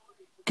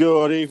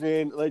Good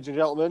evening, ladies and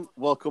gentlemen.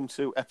 Welcome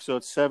to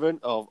episode 7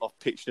 of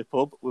Pitch the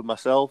Pub with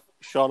myself,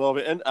 Sean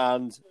Overton,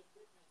 and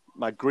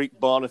my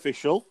Greek-born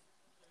official.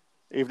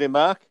 Evening,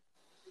 Mark.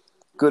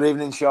 Good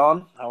evening,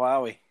 Sean. How are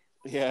we?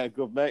 Yeah,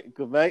 good, mate.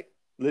 Good, mate.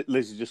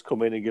 Liz has just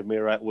come in and given me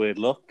a right weird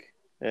look.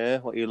 Yeah,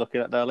 what are you looking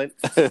at, darling?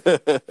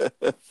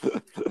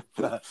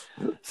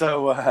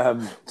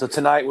 So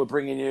tonight we're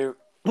bringing you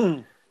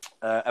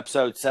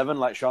episode 7,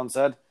 like Sean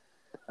said,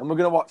 and we're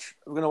gonna watch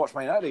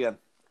Man United again.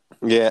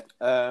 Yeah.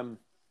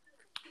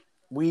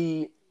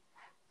 We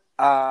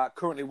are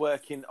currently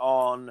working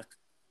on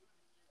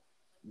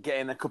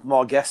getting a couple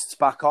more guests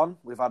back on.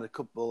 We've had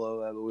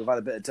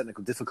a bit of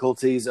technical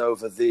difficulties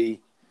over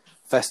the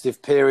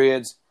festive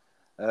period,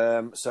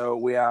 so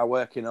we are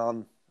working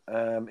on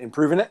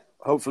improving it.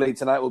 Hopefully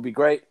tonight will be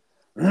great,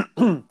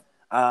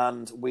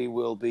 and we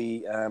will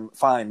be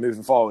fine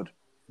moving forward.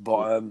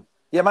 But Man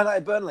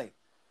United Burnley,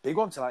 big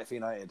one tonight for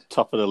United.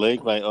 Top of the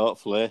league, mate.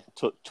 Hopefully,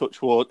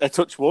 touch wood.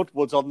 Touch wood.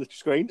 Wood's on the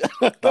screen.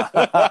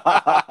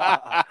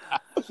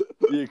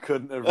 You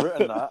couldn't have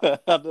written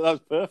that. That was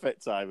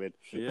perfect timing.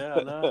 Yeah,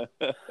 I know.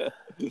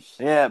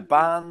 Yeah,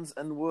 Barnes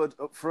and Wood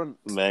up front,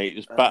 mate.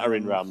 Just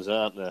battering rams,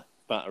 aren't they?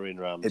 Battering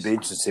rams. It'd be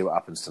interesting to see what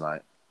happens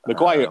tonight.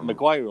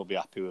 Maguire will be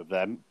happy with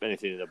them.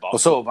 Anything in the box. Well,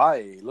 so have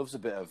I. He loves a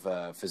bit of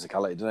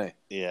physicality, doesn't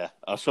he? Yeah,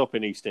 I was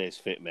hoping he stays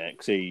fit, mate,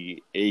 because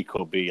he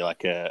could be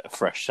like a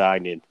fresh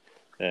signing.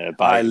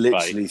 I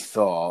literally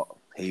thought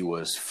he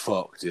was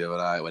fucked the other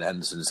night when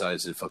Henderson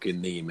decided to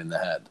fucking knee him in the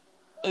head.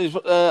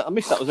 I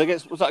missed that.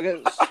 Was that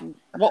against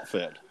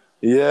Watford?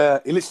 Yeah,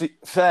 he literally,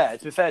 to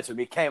be fair to him,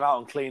 he came out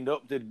and cleaned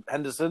up, did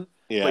Henderson,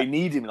 yeah. But he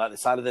kneed him like the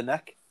side of the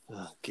neck.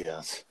 Oh,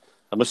 God.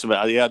 I must admit,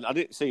 I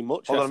didn't see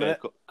much FA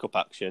Cup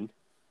action.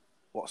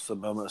 What's the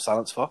moment of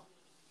silence for?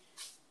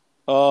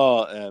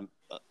 Oh,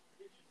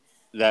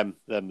 them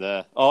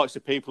there. Oh, it's the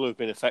people who've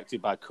been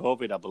affected by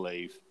COVID, I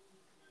believe,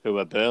 who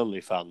are Burnley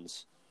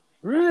fans.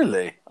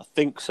 Really? I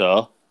think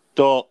so.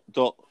 Don't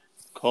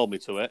call me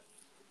to it.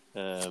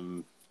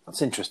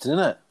 That's interesting,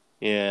 isn't it?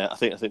 Yeah, I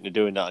think they're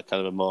doing that at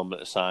kind of a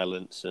moment of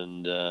silence,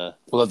 and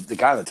well, the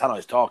guy in the tunnel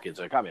is talking,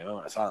 so it can't be a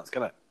moment of silence,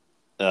 can it?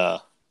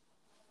 Oh,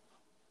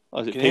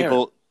 is it Can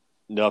people?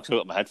 No, because I've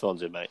got my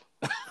headphones in, mate.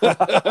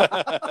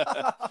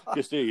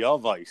 Just hear your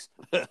voice.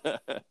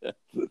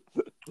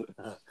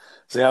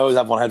 So I always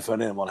have one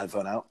headphone in and one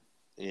headphone out.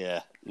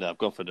 Yeah, no, I've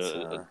gone for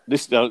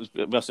this. No, it's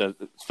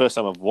the first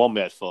time I've worn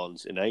my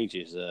headphones in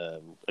ages. I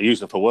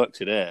used them for work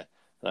today.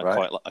 And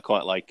I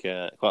quite like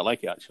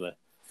it actually.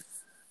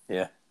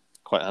 Yeah,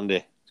 quite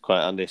handy. It's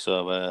quite handy.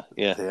 So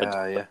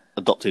yeah.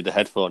 Adopted the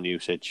headphone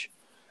usage.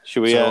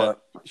 Should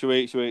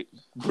we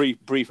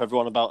brief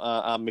everyone about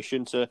our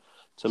mission to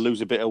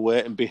lose a bit of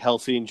weight and be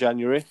healthy in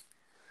January?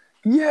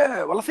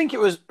 Yeah, well, I think it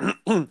was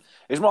more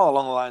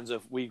along the lines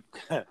of we.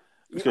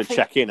 Just going to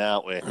check in,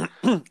 aren't we?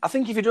 I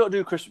think if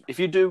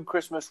you do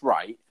Christmas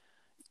right,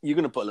 you're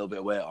going to put a little bit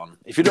of weight on.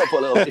 If you don't put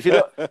a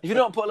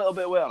little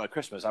bit of weight on at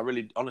Christmas, I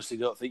really honestly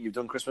don't think you've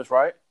done Christmas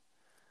right.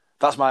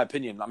 That's my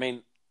opinion. I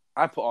mean,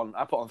 I put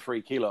on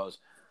 3 kilos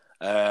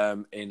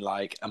in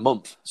like a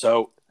month,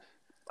 so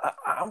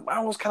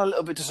I was kind of a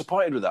little bit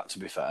disappointed with that. To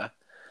be fair,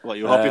 what,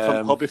 you were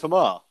hoping for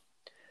more?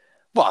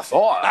 Well, I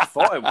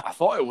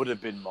thought it would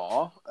have been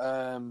more.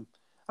 I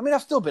mean,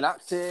 I've still been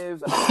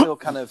active, and I still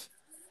kind of.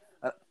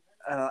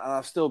 And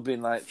I've still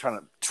been like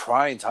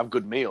trying to have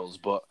good meals,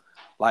 but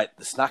like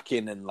the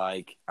snacking and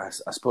like I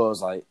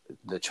suppose like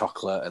the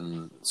chocolate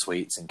and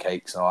sweets and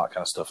cakes and all that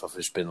kind of stuff, I've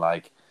just been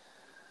like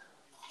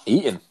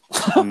eating.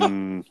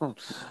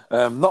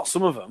 Not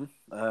some of them,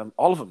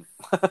 all of them.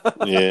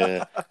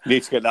 Yeah,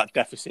 need to get that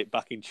deficit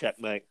back in check,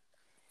 mate.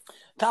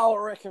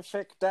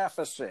 Calorific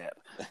deficit.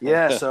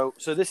 Yeah, so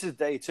this is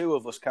day 2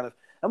 of us kind of,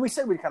 and we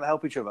said we'd kind of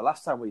help each other.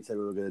 Last time we said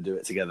we were going to do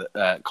it together,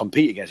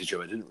 compete against each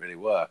other. It didn't really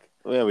work.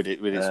 Yeah, we did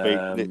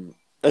speak.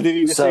 Did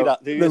you see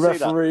that? The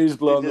referee's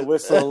blown the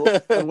whistle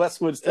and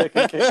Westwood's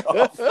taking kick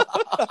off.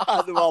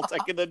 They're all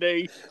taking the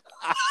knee.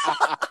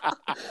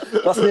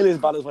 That's nearly as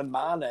bad as when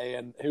Mane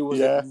and who was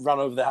it ran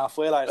over the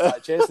halfway line and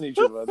started chasing each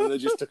other, and then they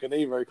just took a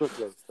knee very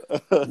quickly.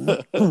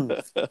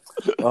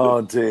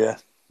 Oh dear.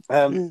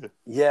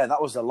 Yeah,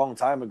 that was a long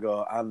time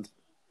ago, and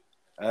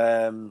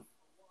I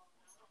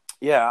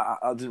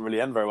didn't really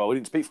end very well. We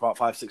didn't speak for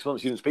about 5-6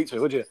 months. You didn't speak to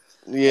me, would you?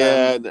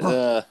 Yeah,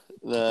 but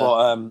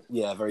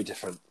very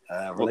different.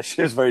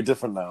 Relationship's very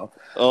different now.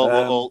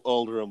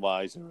 Older and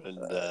wiser, and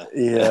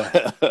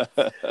yeah.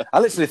 I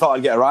literally thought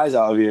I'd get a rise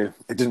out of you.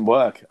 It didn't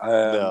work.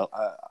 No.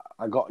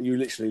 I got you.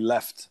 Literally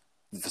left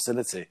the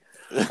facility.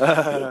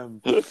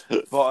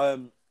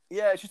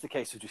 Yeah, it's just a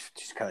case of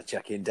just kind of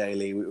check in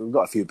daily. We've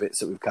got a few bits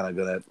that we've kind of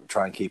got to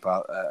try and keep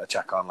out a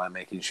check on, like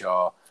making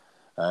sure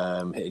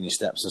hitting your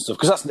steps and stuff,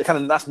 because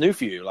that's new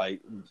for you.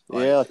 Like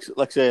I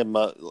say,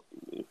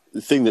 the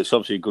thing that's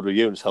obviously good with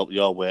you and has helped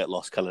your weight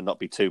loss kind of not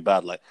be too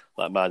bad. Like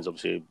mine's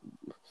obviously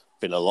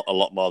been a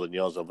lot more than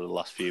yours over the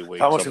last few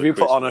weeks. How much have you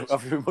put on? How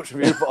much have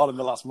you put on in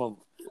the last month?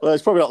 Well,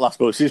 it's probably not last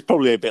month. It's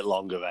probably a bit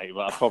longer, mate.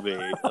 But I've probably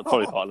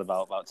put on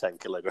about 10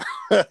 kilograms.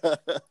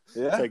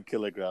 Yeah, 10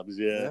 kilograms.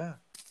 Yeah.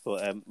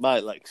 But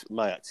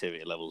my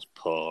activity level's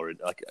poor. And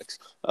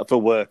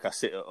for work, I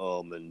sit at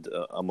home and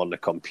I'm on the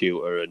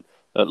computer. And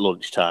at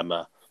lunchtime,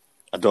 I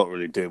don't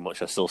really do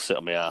much. I still sit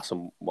on my ass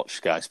and watch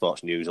Sky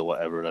Sports News or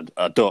whatever, and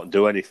I don't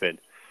do anything.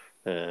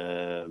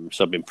 So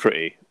I've been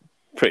pretty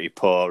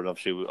poor. And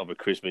obviously, over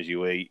Christmas,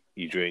 you eat,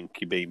 you drink,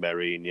 you be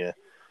merry, and you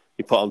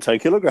put on 10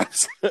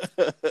 kilograms.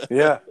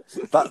 Yeah,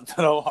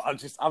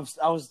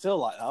 I was still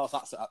like, oh,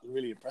 that's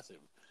really impressive.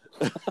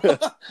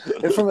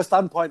 From a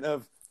standpoint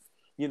of,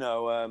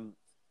 that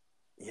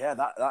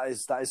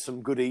is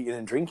some good eating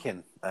and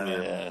drinking.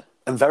 And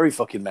very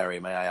fucking merry,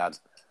 may I add.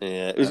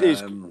 Yeah,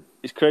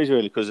 it's crazy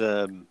really because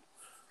what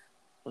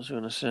was I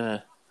going to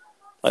say?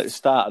 Like the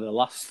start of the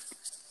last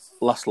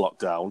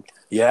lockdown,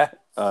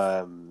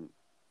 I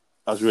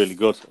was really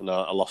good and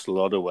I lost a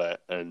lot of weight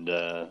and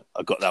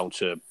I got down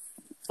to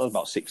I was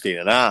about 16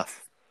 and a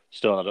half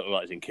stone. I don't know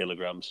what it's in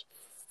kilograms,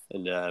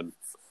 and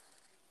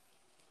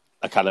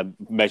I kind of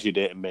measured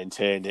it and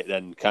maintained it.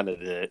 Then kind of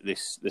the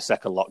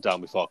second lockdown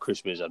before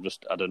Christmas, I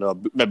don't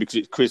know, maybe because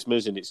it's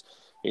Christmas and it's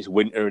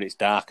winter and it's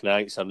dark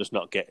nights. I'm just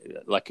not getting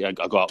I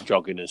go out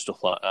jogging and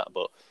stuff like that.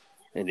 But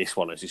in this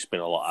one, it's just been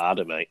a lot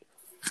harder, mate.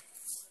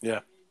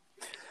 Yeah,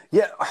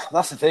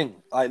 that's the thing.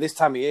 Like this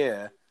time of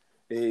year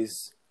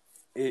is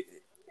the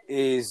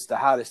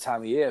hardest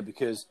time of year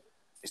because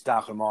it's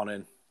dark in the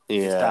morning,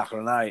 it's dark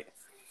in the night.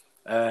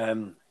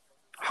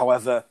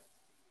 However,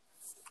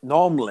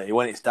 normally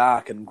when it's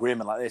dark and grim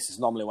and like this is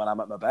normally when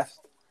I'm at my best.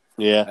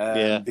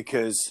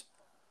 Because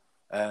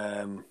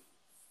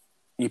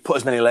you put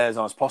as many layers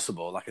on as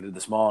possible, like I did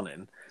this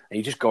morning, and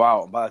you just go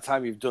out. And by the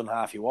time you've done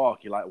half your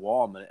walk, you're like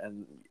warm,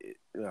 and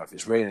if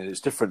it's raining,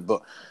 it's different.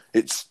 But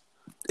it's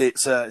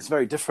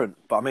very different.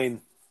 But I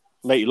mean,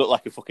 mate, you look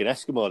like a fucking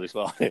Eskimo this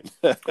morning.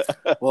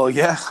 Well,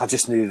 yeah, I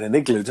just needed an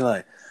igloo, didn't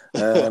I?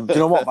 Do you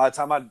know what? By the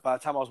time I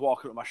was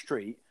walking up my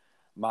street,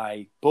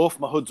 both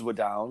my hoods were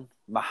down,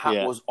 my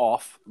hat was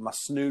off, my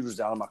snood was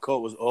down, and my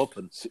coat was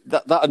open.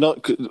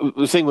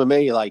 The thing with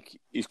me, like,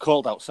 it's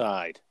cold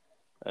outside,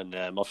 and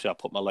obviously I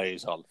put my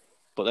layers on,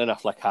 but then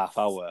after like half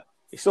hour,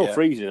 it's still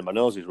freezing and my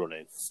nose is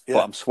running,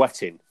 but I'm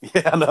sweating.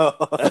 Yeah, I know.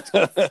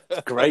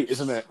 It's great,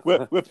 isn't it?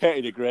 We're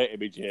painting a great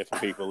image here for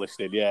people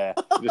listening. Yeah,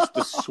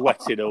 just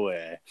sweating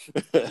away,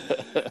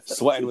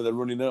 sweating with a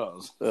runny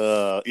nose.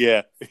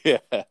 Yeah.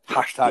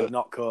 Hashtag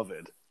not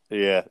COVID.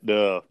 Yeah,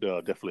 no,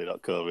 definitely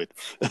not COVID.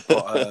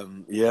 But,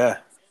 yeah.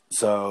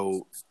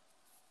 So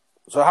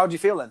how do you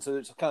feel then? So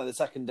it's kind of the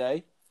second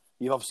day.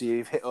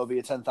 You've hit over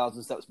your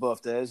 10,000 steps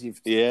both days.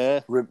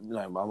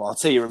 I'll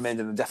say you remained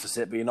in a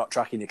deficit, but you're not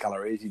tracking your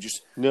calories. You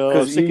just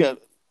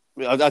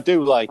I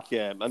do like.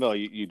 I know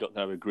you don't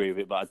kind of agree with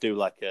it, but I do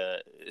like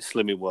a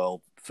Slimming World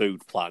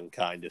food plan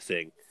kind of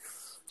thing.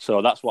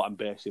 So that's what I'm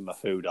basing my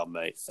food on,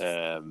 mate.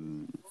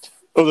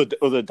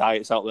 Other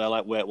diets out there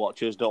like Weight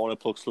Watchers don't want to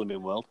plug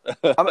Slimming World.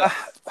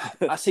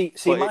 I see.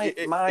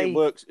 It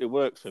works. It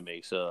works for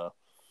me. So,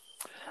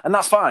 and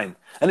that's fine,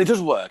 and it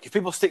does work. If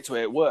people stick to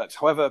it, it works.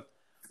 However,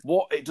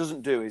 what it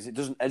doesn't do is it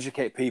doesn't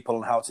educate people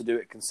on how to do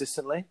it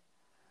consistently,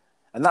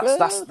 and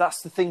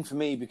that's the thing for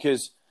me.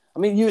 Because I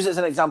mean, use it as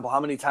an example. How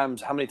many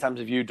times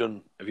have you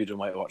done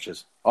Weight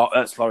Watchers?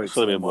 Oh, sorry,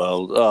 Slimming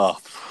World. Oh,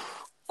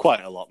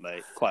 quite a lot,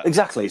 mate.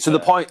 Exactly. So the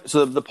point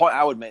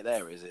I would make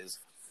there is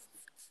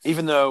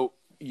even though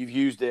you've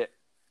used it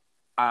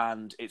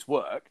and it's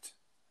worked,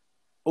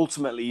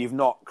 ultimately you've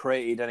not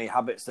created any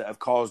habits that have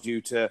caused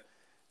you to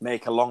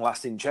make a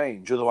long-lasting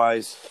change.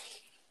 Otherwise,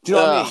 do you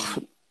know what I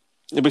mean?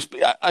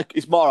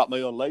 It's more at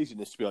my own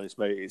laziness, to be honest,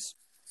 mate. It's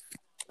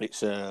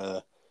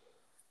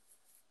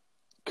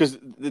because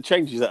the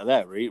changes that are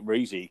there are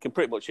easy. You can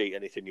pretty much eat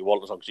anything you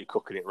want as long as you're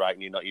cooking it right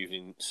and you're not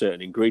using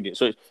certain ingredients.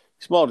 So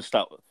it's more just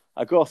that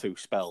I go through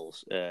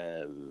spells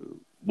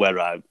where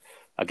I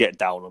get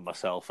down on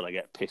myself and I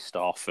get pissed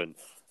off and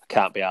I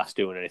can't be asked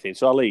doing anything.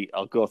 So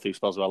I'll go through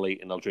spells where I'll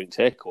eat and I'll drink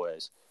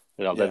takeaways.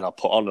 And then I'll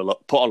put on a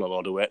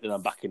load of weight and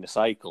I'm back in the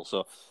cycle.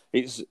 So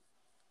it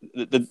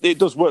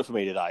does work for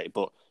me, the diet,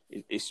 but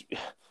it's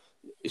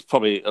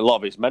probably a lot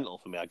of it's mental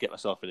for me. I get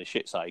myself in a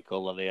shit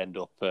cycle and I end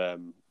up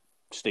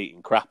just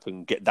eating crap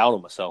and get down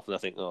on myself. And I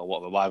think,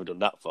 why have I done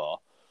that for?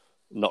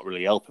 Not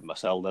really helping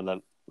myself. And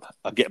then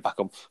I get back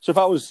on. So if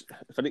I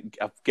didn't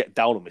get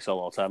down on myself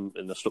all the time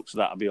and I stuck to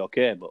that, I'd be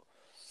okay. But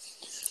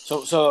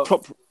so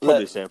probably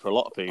the same for a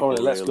lot of people.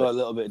 Probably let's go a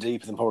little bit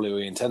deeper than probably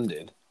we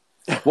intended.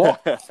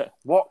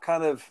 What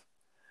kind of?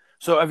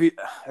 So have you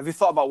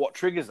thought about what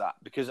triggers that?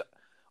 Because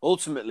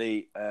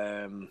ultimately,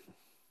 there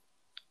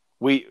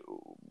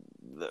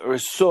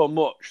is so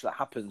much that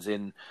happens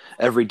in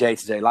every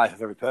day-to-day life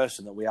of every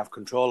person that we have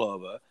control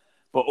over,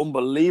 but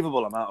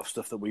unbelievable amount of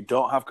stuff that we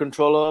don't have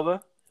control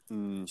over.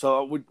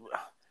 So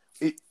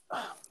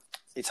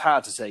it's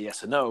hard to say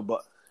yes or no,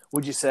 but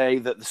would you say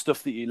that the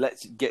stuff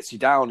that gets you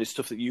down is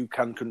stuff that you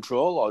can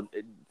control, or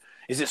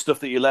is it stuff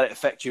that you let it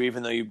affect you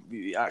even though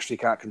you actually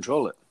can't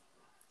control it?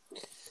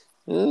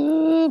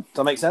 Does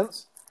that make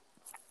sense?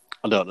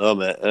 I don't know,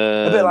 mate.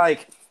 A bit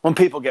like when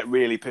people get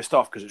really pissed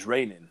off because it's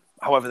raining.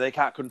 However, they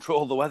can't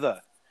control the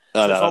weather.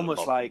 Oh, So it's no,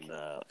 almost like,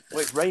 no. well,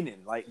 it's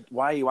raining. Like,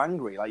 why are you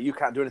angry? Like, you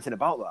can't do anything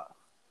about that.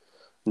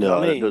 You know No,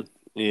 what I mean?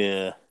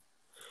 yeah.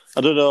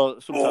 I don't know.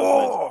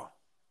 Sometimes,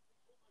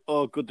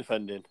 good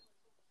defending.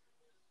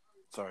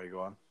 Sorry,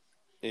 go on.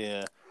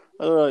 Yeah,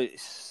 I don't know.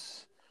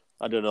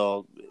 I don't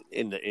know.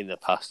 In the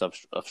past, I've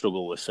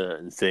struggled with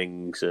certain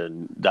things,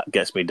 and that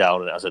gets me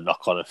down, and it has a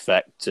knock on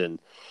effect. And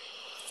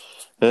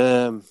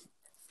I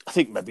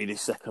think maybe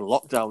this second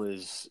lockdown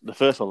is the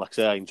first one. Like I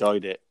say, I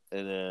enjoyed it,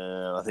 and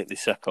I think the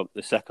second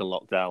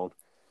lockdown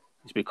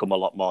has become a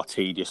lot more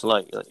tedious.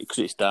 Like because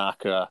it's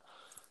darker,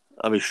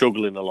 I've been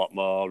struggling a lot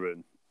more,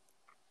 and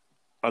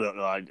I don't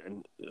know.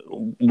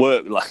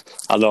 Work like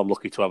I know I'm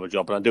lucky to have a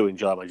job, and I do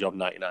enjoy my job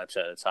 99% of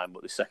the time.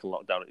 But the second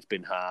lockdown, it's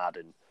been hard,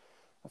 and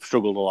I've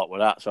struggled a lot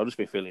with that. So I've just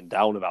been feeling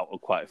down about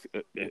quite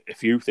a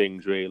few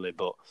things, really.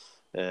 But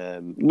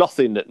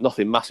nothing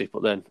massive.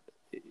 But then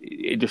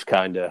it just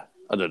kind of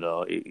I don't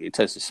know. It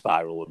tends to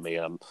spiral with me.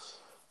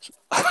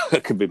 I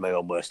could be my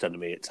own worst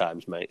enemy at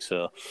times, mate.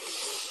 So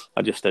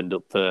I just end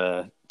up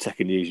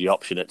taking the easy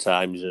option at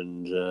times,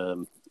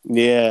 and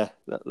yeah.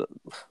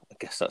 I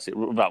guess that's it.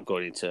 Without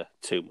going into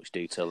too much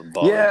detail and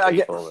boring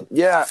people.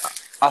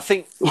 I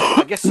think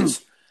I guess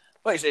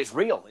it's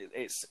real.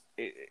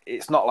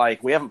 It's not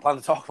like we haven't planned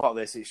to talk about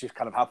this. It's just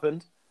kind of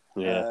happened.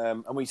 Yeah.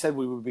 And we said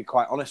we would be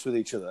quite honest with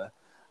each other.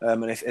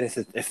 And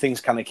if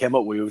things kind of came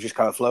up, we would just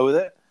kind of flow with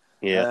it.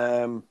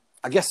 Yeah.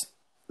 I guess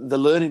the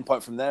learning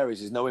point from there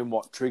is knowing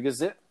what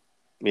triggers it.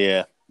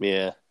 Yeah.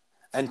 Yeah.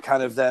 And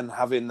kind of then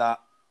having that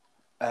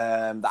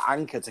the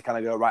anchor to kind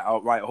of go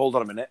right. Hold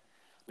on a minute.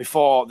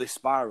 Before this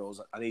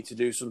spirals, I need to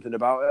do something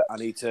about it. I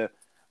need to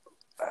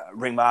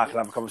ring Mark and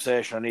have a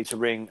conversation. I need to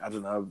ring, I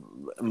don't know,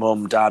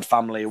 mum, dad,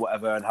 family,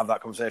 whatever, and have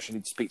that conversation. I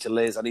need to speak to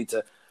Liz. I need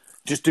to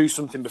just do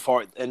something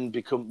before it then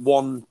become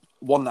one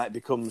night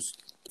becomes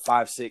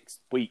 5-6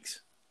 weeks.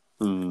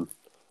 Mm.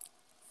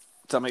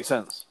 Does that make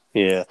sense?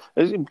 Yeah.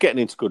 Getting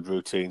into good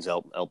routines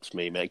helps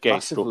me, mate. Getting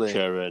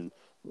structure and,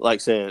 like I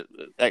say,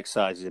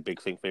 exercise is a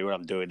big thing for me. When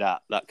I'm doing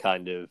that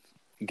kind of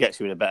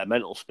gets you in a better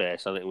mental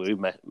space. I think we've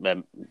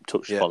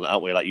touched upon that,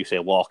 haven't we? Like you say,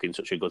 walking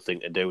such a good thing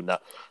to do, and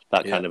that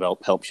kind of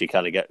helps you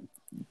kind of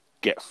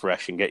get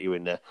fresh and get you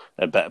in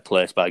a better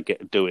place by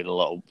doing a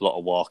lot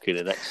of walking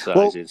and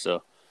exercising.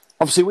 So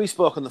obviously, we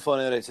spoke on the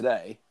phone earlier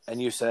today,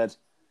 and you said,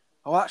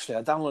 "Oh, actually,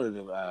 I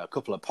downloaded a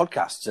couple of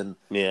podcasts," and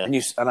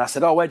I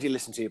said, "Oh, where do you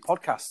listen to your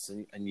podcasts?"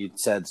 And you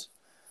said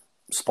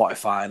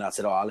Spotify, and I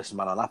said, "Oh, I listen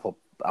on Apple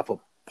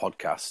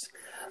Podcasts,"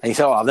 and you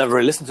said, "Oh, I've never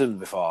really listened to them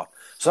before."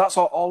 So that's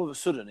all of a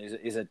sudden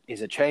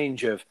is a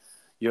change of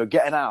you're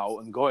getting out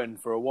and going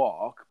for a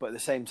walk, but at the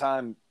same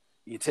time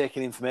you're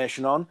taking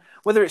information on,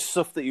 whether it's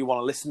stuff that you want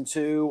to listen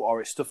to or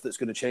it's stuff that's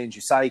going to change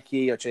your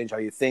psyche or change how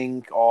you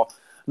think, or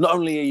not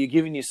only are you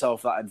giving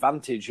yourself that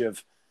advantage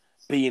of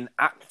being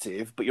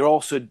active, but you're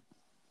also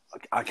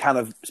kind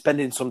of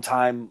spending some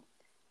time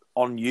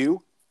on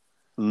you,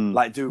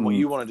 like doing what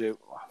you want to do.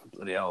 Oh,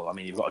 bloody hell, I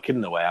mean, you've got a kid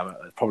in the way.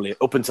 Probably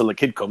up until the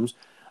kid comes,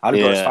 I'd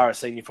go as far as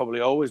saying you've probably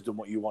always done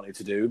what you wanted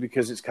to do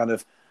because it's kind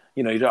of,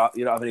 you don't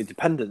have any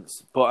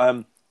dependence.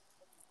 But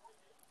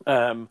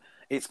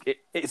it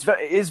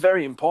is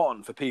very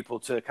important for people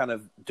to kind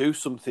of do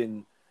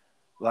something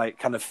like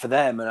kind of for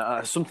them.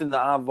 And something that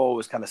I've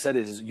always kind of said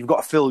is you've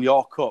got to fill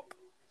your cup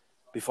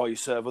before you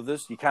serve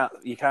others. You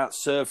can't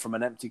serve from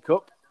an empty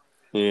cup.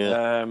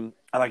 Yeah. And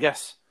I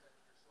guess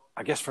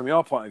from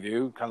your point of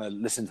view, kind of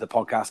listening to the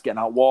podcast, getting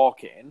out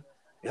walking,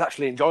 it's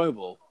actually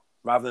enjoyable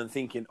rather than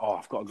thinking, oh,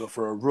 I've got to go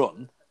for a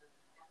run,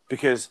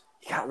 because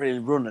you can't really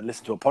run and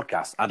listen to a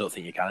podcast. I don't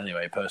think you can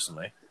anyway,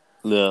 personally.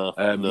 No.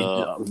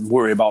 You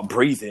worry about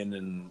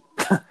breathing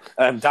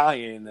and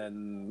dying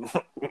and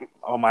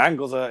my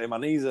ankles hurting, my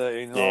knees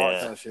hurting, all that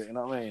kind of shit, you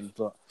know what I mean?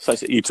 But so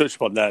you touched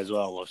upon there as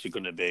well, Loss, you're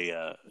going to be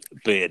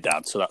a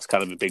dad, so that's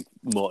kind of a big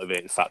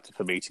motivating factor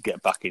for me to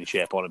get back in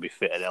shape. I want to be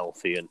fit and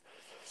healthy and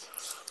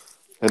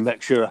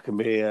make sure I can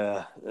be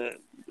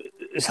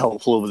as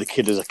helpful with the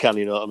kid as I can,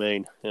 you know what I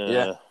mean?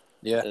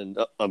 Yeah. And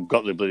I've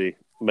got the bloody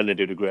meant to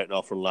do the Great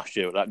North Run last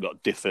year, but that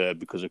got deferred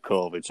because of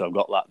COVID, so I've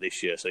got that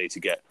this year, so I need to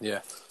get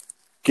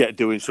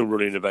doing some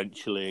running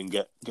eventually and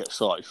get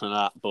sorted for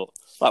that. But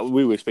like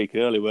we were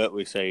speaking earlier, weren't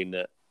we, saying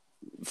that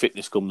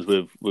fitness comes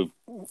with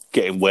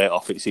getting weight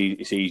off. It's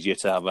easier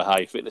to have a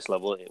high fitness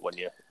level when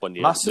you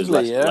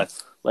massively,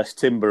 less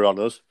timber on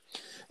us.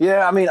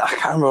 Yeah, I mean, I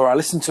can't remember where I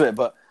listened to it,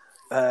 but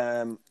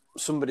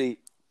somebody,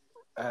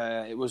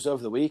 it was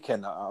over the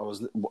weekend. I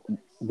was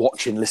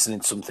listening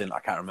to something. I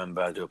can't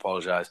remember. I do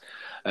apologise.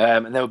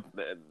 And they were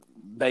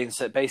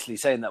basically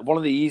saying that one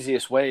of the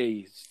easiest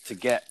ways to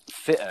get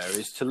fitter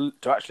is to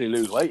actually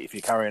lose weight if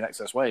you're carrying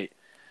excess weight,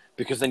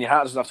 because then your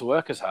heart doesn't have to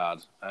work as hard.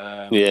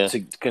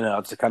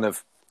 To kind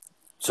of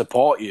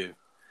support you.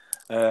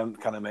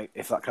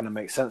 If that kind of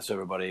makes sense to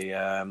everybody.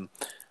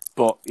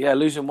 But yeah,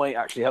 losing weight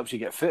actually helps you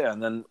get fitter,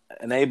 and then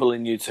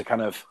enabling you to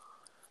kind of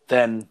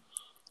then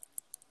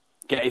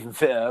get even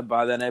fitter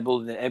by then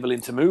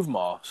enabling to move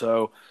more.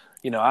 So,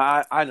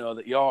 I know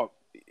that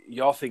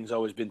your thing's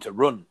always been to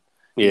run.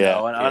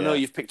 Yeah, And I know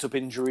you've picked up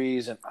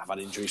injuries, and I've had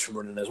injuries from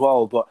running as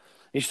well. But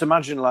you just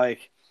imagine,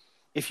 like,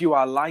 if you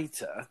are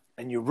lighter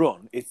and you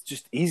run, it's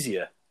just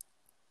easier.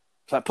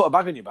 It's like put a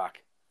bag on your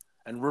back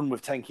and run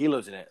with 10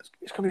 kilos in it.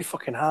 It's going to be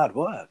fucking hard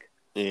work.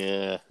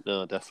 Yeah,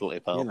 no,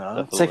 definitely, pal. You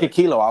know, definitely. take a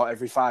kilo out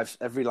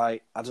every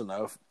like, I don't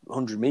know,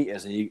 100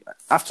 meters, and you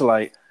after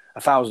like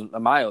a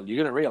mile, you're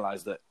going to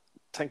realize that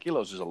 10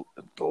 kilos is a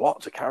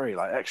lot to carry,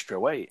 like extra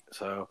weight.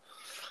 So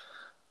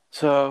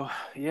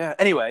yeah.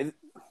 Anyway,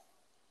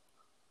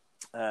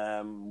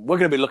 we're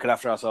going to be looking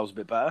after ourselves a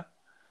bit better.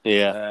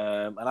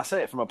 Yeah. And I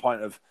say it from a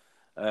point of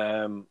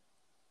the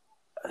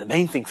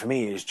main thing for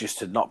me is just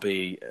to not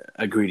be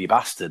a greedy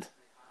bastard.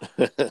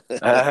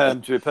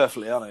 To be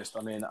perfectly honest,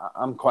 I mean,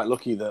 I'm quite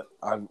lucky that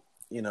I've,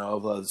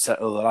 over the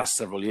last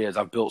several years,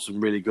 I've built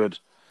some really good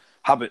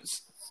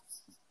habits.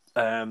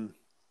 And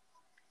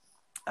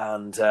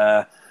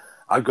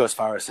I'd go as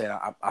far as saying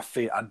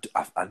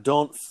I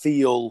don't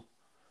feel.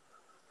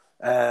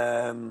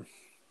 I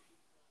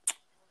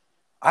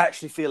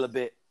actually feel a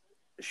bit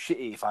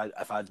shitty if I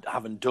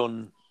haven't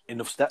done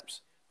enough steps.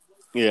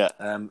 Yeah.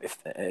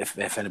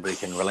 If anybody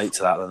can relate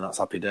to that, then that's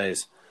happy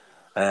days.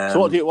 So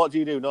what do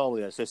you do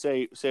normally then? So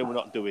say we're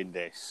not doing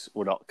this,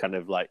 we're not kind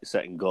of like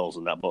setting goals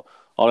and that, but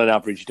on an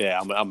average day,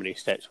 how many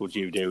steps would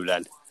you do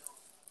then?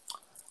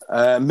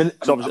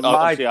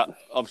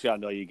 Obviously, I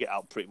know you get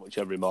out pretty much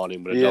every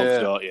morning with the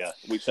dogs, don't you?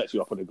 Which sets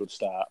you up on a good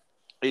start.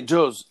 It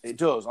does.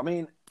 I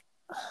mean,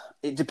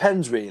 it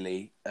depends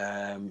really.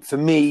 For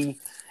me,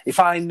 if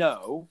I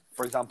know,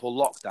 for example,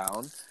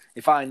 lockdown,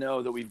 if I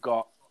know that we've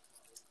got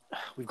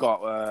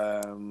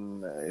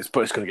it's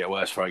going to get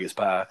worse before it gets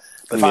better.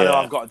 But if I know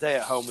I've got a day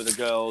at home with the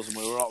girls and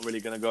we're not really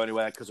going to go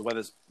anywhere because the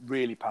weather's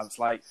really pants.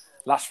 Like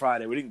last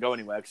Friday, we didn't go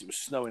anywhere because it was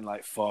snowing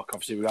like fuck.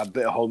 Obviously, we had a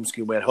bit of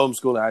homeschooling. We had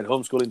homeschooling. I had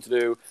homeschooling to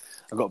do.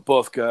 I've got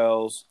both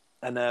girls,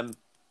 and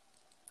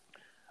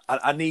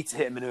I need to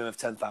hit a minimum of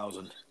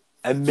 10,000.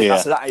 So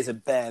that is a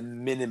bare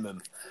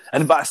minimum.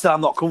 But still,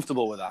 I'm not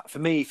comfortable with that. For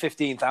me,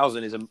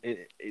 15,000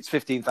 it's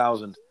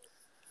 15,000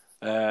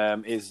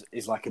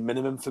 is like a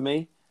minimum for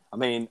me. I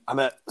mean, I'm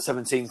at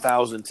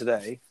 17,000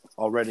 today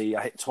already.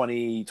 I hit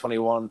 20,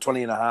 21,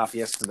 20 and a half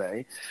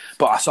yesterday.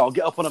 But I'll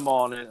get up in the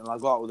morning and I'll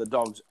go out with the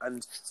dogs.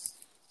 And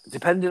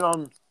depending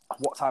on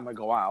what time I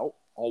go out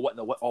or what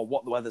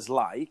the weather's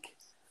like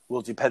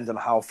will depend on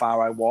how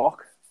far I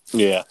walk.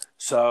 Yeah.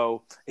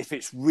 So if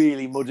it's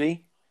really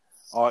muddy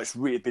or it's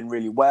been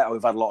really wet or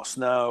we've had a lot of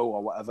snow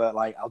or whatever,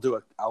 like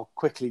I'll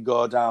quickly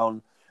go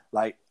down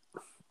like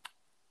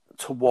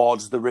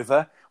towards the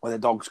river where the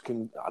dogs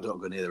can, I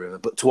don't go near the river,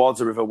 but towards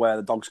the river where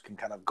the dogs can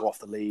kind of go off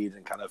the lead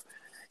and kind of,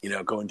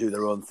 go and do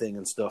their own thing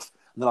and stuff.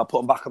 And then I'll put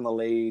them back on the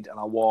lead and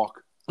I'll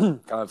walk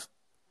kind of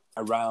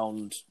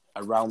around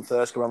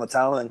Thirsk, around the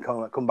town, and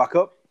then come back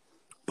up.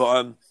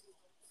 But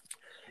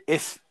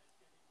if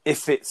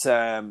it's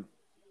all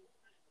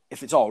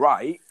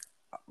right,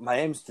 my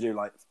aim is to do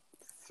like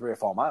 3 or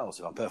 4 miles,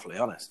 if I'm perfectly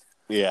honest.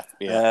 Yeah.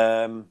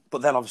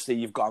 But then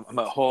obviously I'm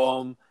at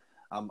home.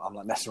 I'm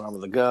like messing around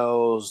with the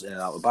girls, in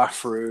and out of the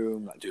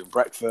bathroom, like doing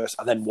breakfast,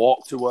 and then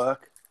walk to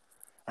work.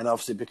 And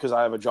obviously, because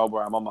I have a job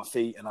where I'm on my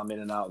feet and I'm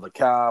in and out of the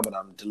cab and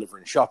I'm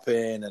delivering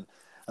shopping, and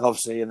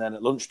obviously, and then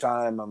at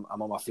lunchtime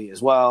I'm on my feet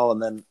as well, and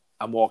then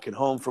I'm walking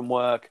home from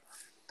work.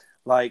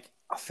 Like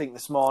I think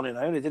this morning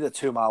I only did a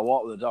 2-mile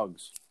walk with the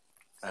dogs.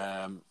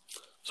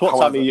 So what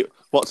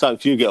time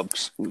do you get up?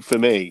 For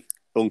me,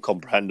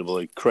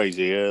 incomprehendibly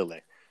crazy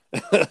early.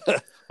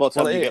 What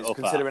time do you get up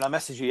considering at? I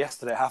messaged you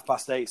yesterday at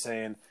 8:30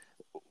 saying,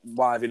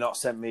 why have you not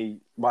sent me?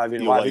 Why have you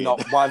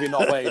not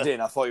weighed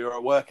in? I thought you were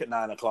at work at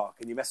 9 o'clock,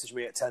 and you messaged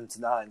me at 10 to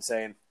 9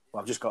 saying,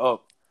 "Well, I've just got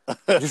up,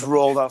 I just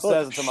rolled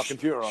downstairs and turned my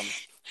computer on."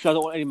 I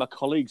don't want any of my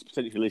colleagues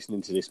potentially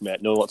listening to this,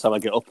 mate. Know what time I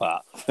get up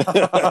at?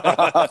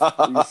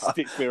 You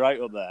stitch me right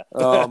up there.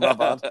 Oh, my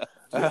bad.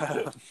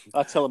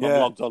 I tell them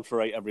I'm logged on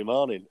for 8 every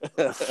morning.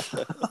 But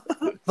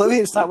we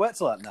didn't start work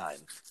till at 9.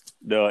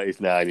 No, it's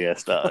 9. Yeah,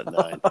 start at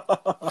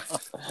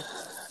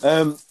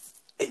 9.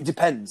 It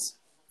depends.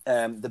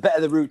 The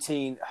better the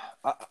routine,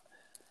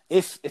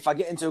 if I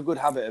get into a good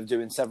habit of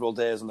doing several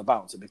days on the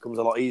bounce, it becomes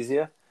a lot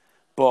easier.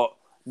 But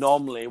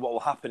normally, what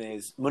will happen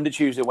is Monday,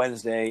 Tuesday,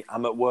 Wednesday,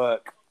 I'm at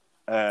work.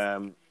 I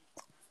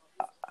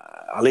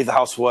leave the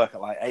house for work at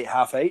like 8,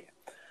 half 8.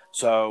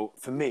 So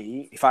for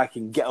me, if I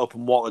can get up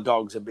and walk the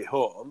dogs and be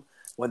home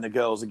when the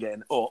girls are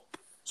getting up,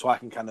 so I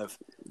can kind of,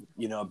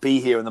 be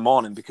here in the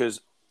morning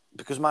because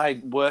my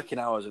working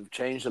hours have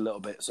changed a little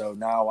bit. So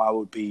now I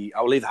will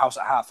leave the house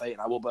at half 8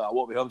 and I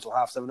won't be home till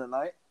 7:30 at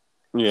night.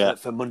 Yeah.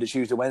 For Monday,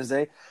 Tuesday,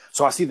 Wednesday.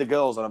 So I see the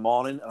girls in the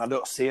morning and I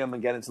don't see them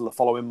again until the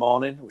following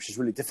morning, which is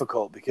really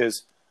difficult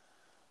because,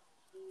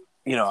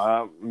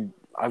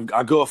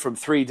 I go from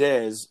 3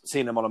 days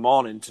seeing them on a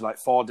morning to like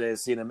 4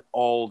 days seeing them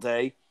all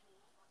day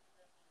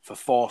for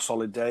 4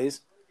 solid days.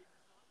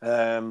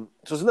 So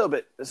it's a little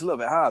bit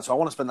hard. So I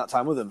want to spend that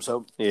time with them.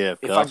 So yeah,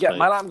 if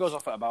my alarm goes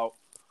off at about,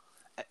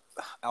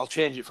 I'll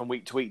change it from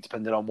week to week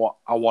depending on what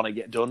I want to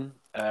get done,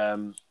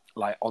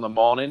 like on the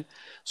morning.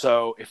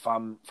 So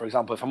for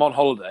example, if I'm on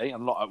holiday,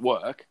 I'm not at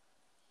work,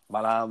 my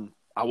alarm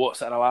I won't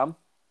set an alarm.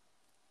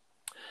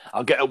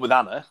 I'll get up with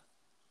Anna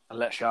and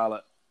let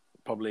Charlotte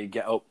probably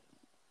get up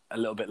a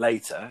little bit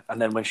later.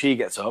 And then when she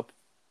gets up,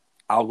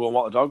 I'll go and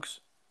walk the dogs.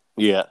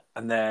 Yeah.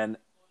 And then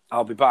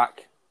I'll be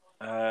back.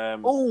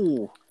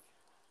 Oh.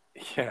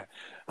 Yeah.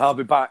 I'll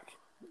be back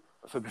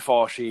for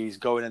before she's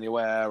going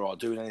anywhere or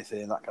doing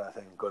anything, that kind of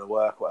thing, going to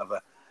work,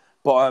 whatever.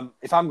 But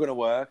if I'm going to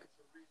work,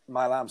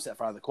 my alarm's set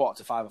for either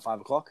 4:45 or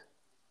 5 o'clock.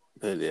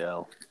 Bloody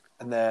hell.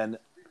 And then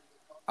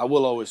I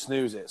will always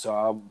snooze it, so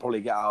I'll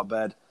probably get out of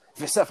bed.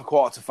 If it's set for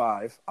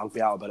 4:45, I'll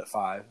be out of bed at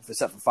 5. If it's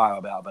set for 5,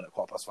 I'll be out of bed at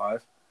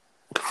 5:15.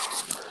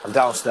 I'm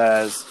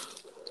downstairs,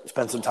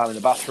 spend some time in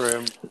the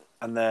bathroom,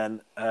 and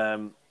then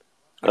I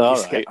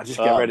just get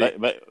ready.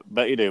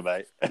 Bet you do,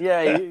 mate.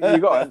 Yeah, you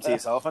got to empty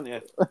yourself, haven't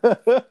you?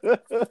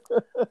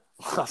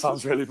 That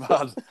sounds really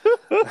bad.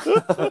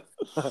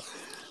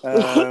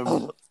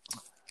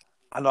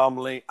 I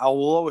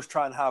will always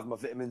try and have my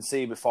vitamin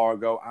C before I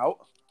go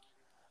out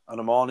in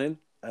the morning,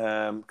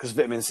 because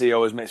vitamin C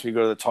always makes me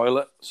go to the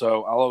toilet.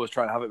 So I'll always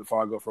try and have it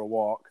before I go for a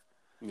walk.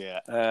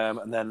 Yeah.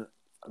 And then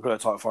I go to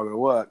the toilet before I go to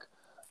work.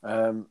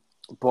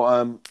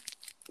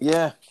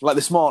 Yeah, like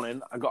this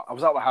morning, I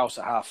was out of the house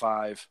at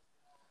 5:30.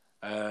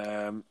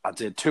 I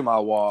did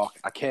 2-mile walk.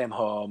 I came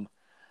home.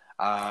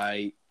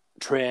 I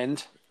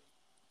trained.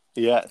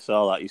 Yeah,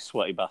 saw that, you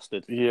sweaty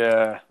bastard.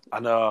 Yeah, I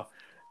know.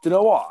 Do you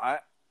know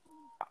what?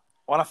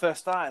 When I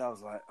first started, I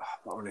was like,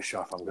 I'm not really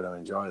sure if I'm going to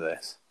enjoy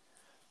this.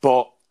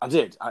 But I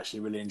did actually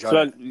really enjoy it.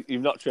 So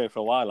you've not trained for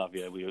a while, have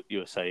you? You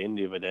were saying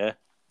the other day.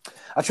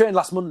 I trained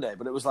last Monday,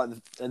 but it was like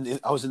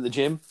I was in the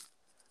gym.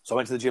 So I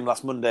went to the gym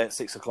last Monday at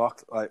 6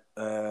 o'clock.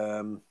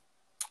 That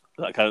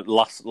kind of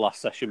last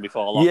session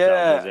before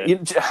lockdown, was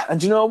it? And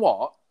do you know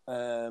what?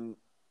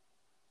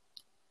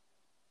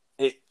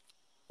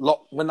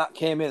 When that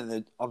came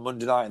in on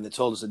Monday night and they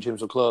told us that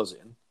gyms were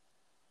closing,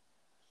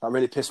 that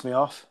really pissed me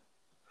off.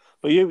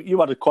 But you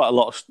had you bought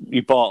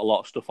a lot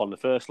of stuff on the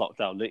first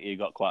lockdown, didn't you? You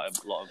got quite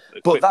a lot of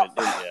equipment,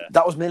 didn't you?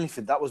 That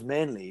was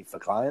mainly for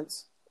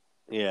clients.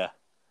 Yeah.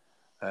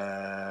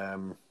 I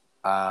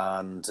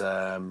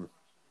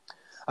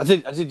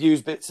did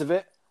use bits of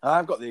it.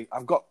 I've got the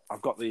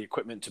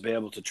equipment to be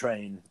able to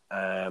train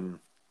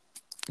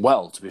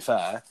well. To be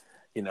fair,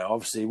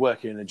 obviously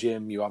working in a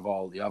gym, you have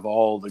all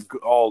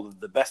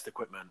the best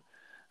equipment.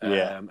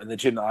 And the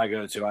gym that I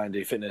go to,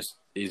 IND Fitness,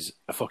 is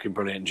a fucking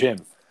brilliant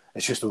gym.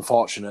 It's just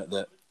unfortunate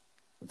that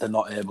they're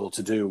not able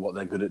to do what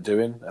they're good at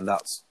doing, and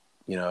that's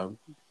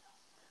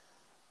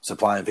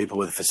supplying people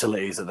with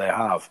facilities that they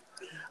have.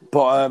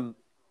 But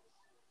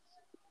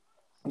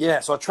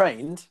so I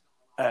trained,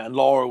 and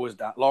Laura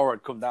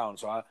had come down,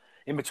 so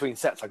in between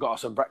sets, I got her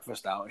some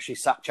breakfast out, and she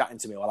sat chatting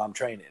to me while I'm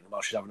training,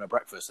 while she's having her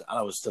breakfast, and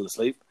I was still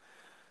asleep,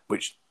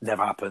 which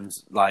never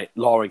happens. Like,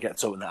 Laura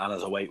gets up and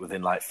Anna's awake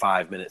within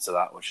 5 minutes of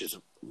that, which is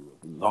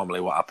normally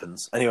what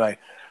happens. Anyway,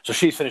 so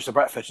she's finished the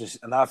breakfast,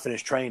 and I've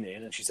finished training,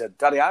 and she said,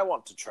 "Daddy, I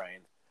want to train."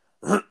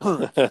 You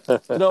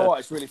know what?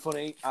 It's really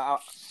funny. I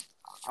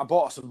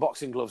bought her some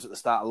boxing gloves at the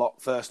start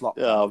of first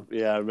lockdown.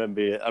 Yeah, I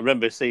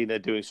remember seeing her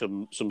doing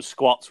some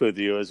squats with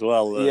you as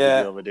well.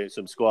 Yeah, you were doing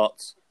some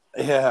squats.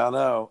 Yeah, I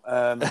know.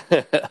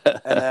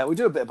 And we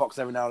do a bit of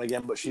boxing every now and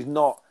again, but she's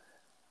not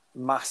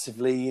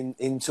massively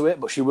into it,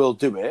 but she will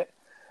do it.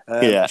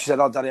 She said,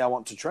 "Oh, Daddy, I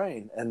want to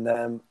train."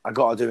 And I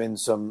got her doing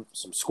some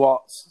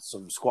squats,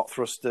 some squat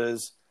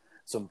thrusters,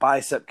 some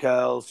bicep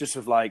curls, just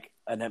with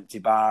an empty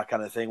bar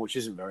kind of thing, which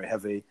isn't very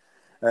heavy.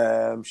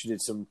 She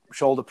did some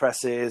shoulder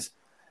presses,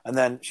 and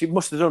then she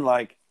must have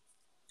done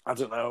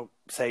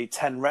say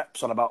 10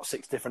 reps on about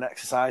 6 different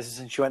exercises,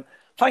 and she went,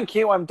 "Thank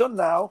you, I'm done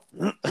now."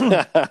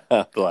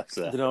 Bless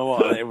her. You know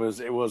what? It was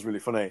really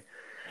funny.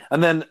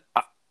 And then,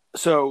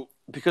 so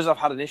because I've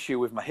had an issue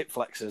with my hip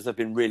flexors, they've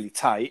been really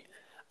tight,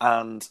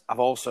 and I've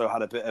also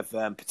had a bit of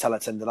patella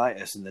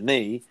tendonitis in the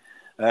knee.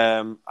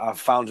 I've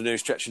found a new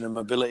stretching and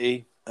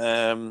mobility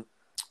kind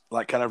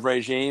of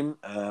regime.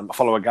 I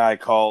follow a guy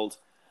called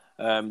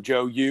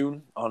Joe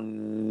Yoon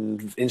on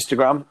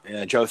Instagram.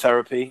 Joe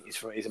Therapy.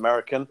 He's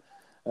American,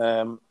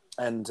 and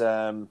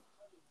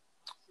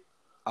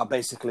I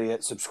basically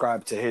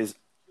subscribe to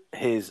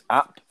his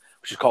app,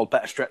 which is called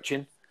Better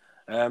Stretching.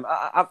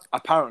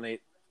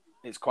 Apparently,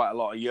 it's quite a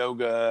lot of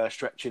yoga,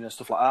 stretching, and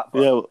stuff like that.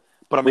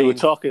 But I mean,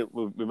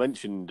 we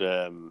mentioned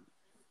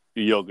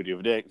yoga the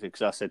other day,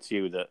 because I said to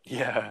you that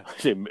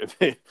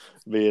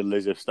me and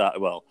Liz have started,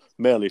 well,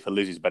 mainly for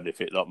Liz's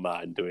benefit, not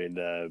mine, doing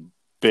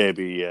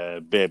baby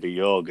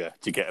yoga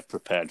to get her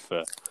prepared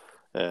for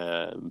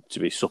to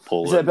be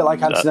supple. Is it a bit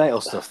like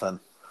antenatal stuff then?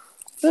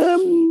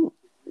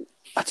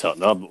 I don't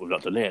know, but we've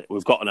not done it.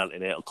 We've got an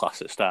antenatal class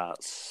that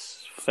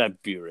starts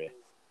February.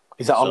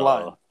 Is that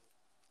online?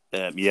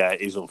 Yeah,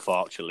 it is,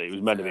 unfortunately. It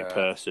was meant to be in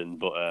person,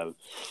 but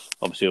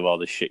obviously with all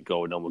this shit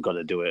going on, we've got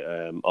to do it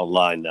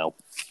online now.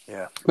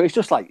 Yeah. But it's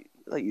just like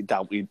it's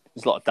a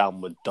lot of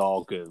downward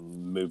dog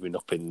and moving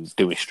up and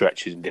doing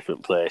stretches in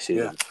different places.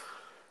 Yeah.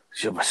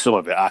 some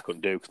of it I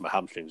couldn't do because my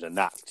hamstrings are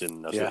knacked,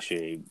 and I was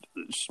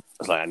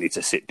like, I need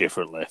to sit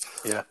differently.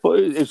 Yeah, but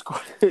it's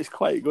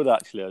quite good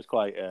actually. I was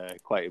quite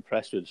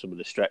impressed with some of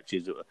the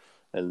stretches,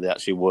 and they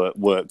actually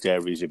worked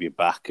areas of your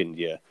back and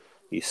your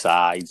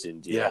sides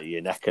and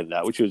your neck and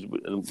that, which was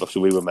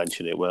obviously we were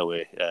mentioning it, weren't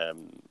we?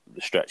 The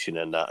stretching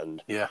and that,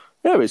 and it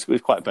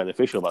was quite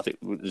beneficial. But I think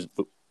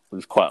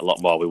there's quite a lot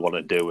more we want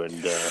to do,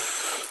 and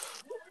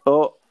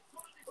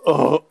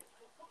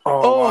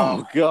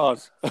wow.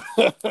 God!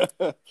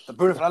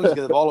 Bruno Fernandes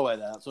get the ball away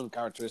there. That's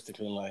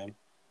uncharacteristically like him.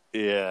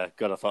 Yeah,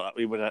 God, I thought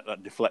that even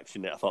that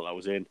deflection, I thought that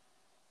was in.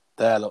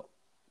 There, look.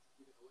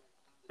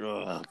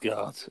 Oh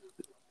God!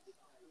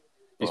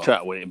 He's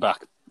trying to win it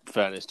back.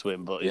 Fairness to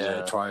him, but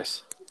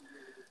twice.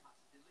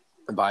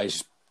 But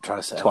he's trying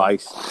to say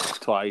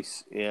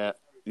twice.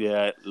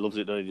 Yeah, loves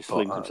it. He just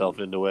flings himself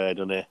in the way,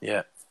 doesn't he?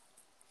 Yeah.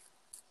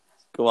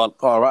 Go on.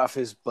 Oh, right off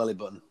his belly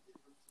button.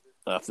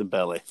 Off the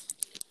belly.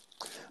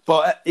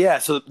 But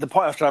so the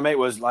point I was trying to make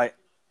was like,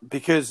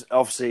 because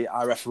obviously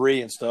I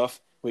referee and stuff,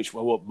 which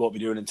we won't be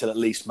doing until at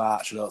least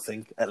March, I don't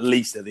think, at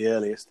least at the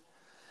earliest.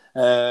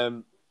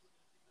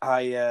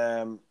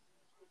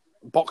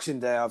 Boxing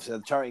Day, obviously,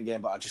 the charity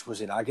game, but I just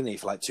was in agony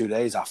for like 2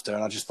 days after,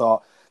 and I just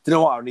thought, do you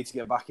know what? I need to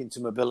get back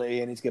into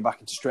mobility. I need to get back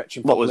into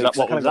stretching. What was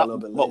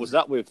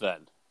that with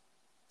then?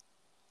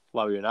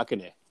 Why were you in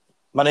agony?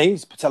 My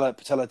knees, patella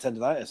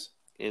tendonitis.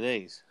 Your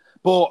knees.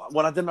 But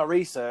when I did my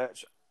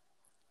research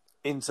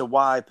into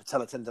why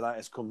patella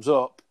tendonitis comes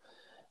up,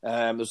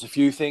 there's a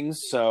few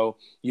things. So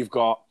you've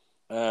got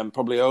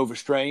probably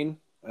overstrain.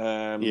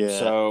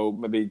 So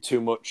maybe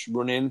too much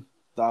running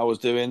that I was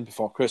doing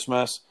before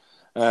Christmas.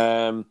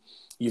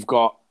 You've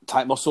got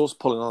tight muscles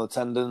pulling on the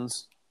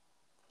tendons.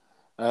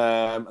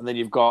 And then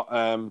you've got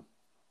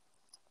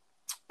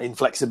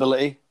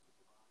inflexibility.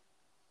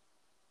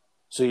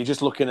 So you're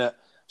just looking at...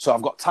 So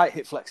I've got tight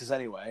hip flexors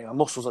anyway. My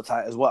muscles are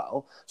tight as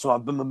well. So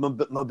my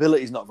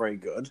mobility is not very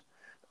good.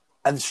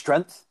 And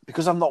strength,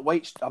 because I'm not,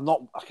 like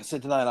I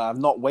said tonight,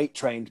 I'm not weight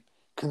trained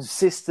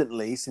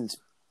consistently since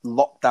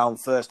lockdown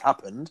first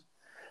happened.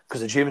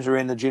 Because the gyms are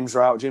in, the gyms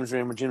are out, gyms are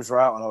in, the gyms are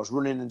out. And I was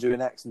running and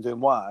doing X and doing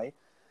Y.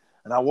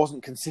 And I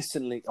wasn't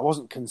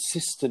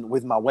consistent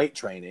with my weight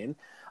training.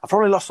 I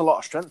probably lost a lot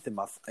of strength in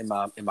my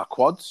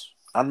quads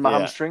and my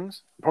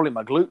hamstrings, probably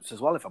my glutes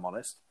as well, if I'm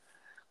honest.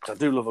 Because I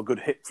do love a good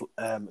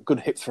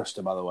hip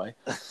thruster, by the way,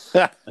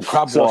 and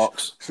crab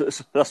walks. So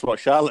that's what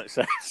Charlotte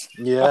says.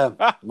 Yeah,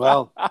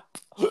 well,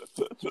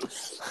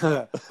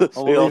 the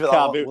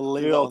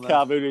old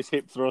Carboon's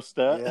hip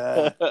thruster.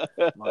 Yeah,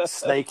 like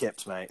snake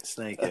hips, mate,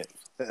 snake hips.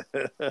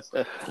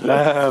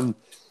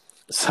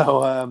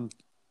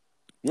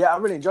 Yeah, I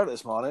really enjoyed it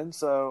this morning.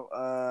 So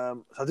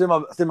I did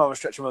my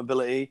stretch of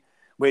mobility,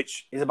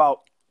 which is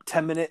about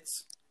 10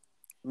 minutes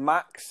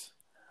max,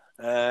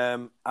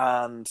 and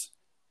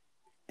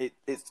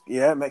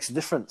it makes a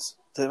difference.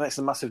 So it makes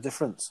a massive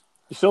difference.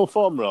 You still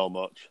foam roll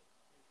much?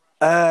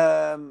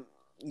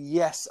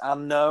 Yes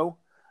and no.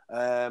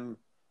 I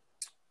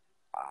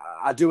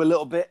do a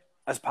little bit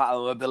as part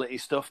of the mobility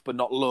stuff, but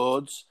not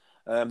loads.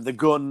 The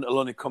gun will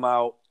only come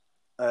out.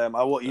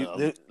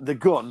 The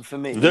gun for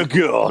me. The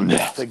Theragun.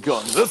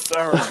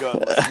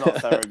 It's not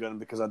Theragun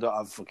because I don't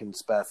have fucking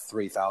spare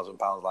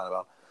 £3,000 lying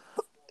about,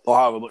 or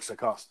however much they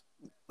cost.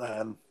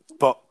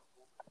 But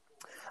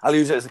I'll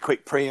use it as a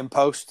quick pre and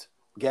post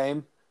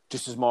game,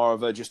 just as more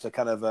of just a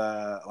kind of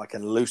like a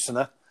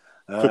loosener.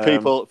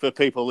 For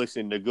people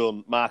listening, the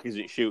gun, Mark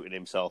isn't shooting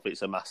himself;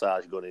 it's a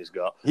massage gun he's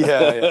got.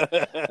 Yeah.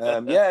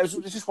 It was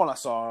just one I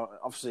saw.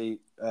 Obviously,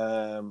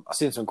 I've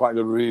seen some quite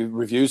good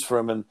reviews for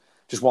him, and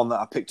just one that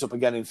I picked up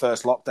again in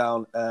first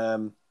lockdown.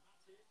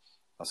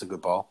 That's a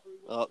good ball.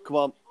 Oh, come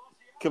on,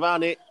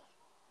 Cavani.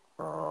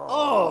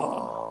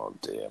 Oh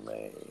dear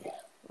me.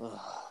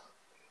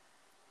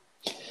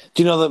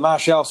 Do you know that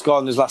Martial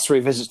scored in his last 3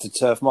 visits to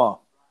Turf Moor?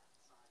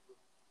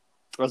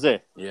 Was he?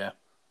 Yeah.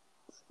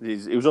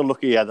 He was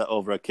unlucky he had that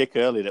over a kick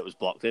early that was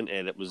blocked, didn't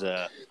he? That was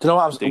a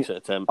decent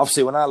attempt.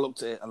 Obviously, when I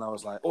looked at it and I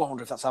was like, I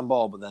wonder if that's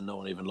handball, but then no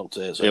one even looked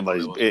at it. So him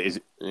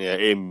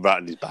right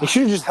in his back. He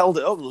should have just held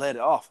it up and laid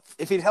it off.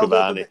 If he'd held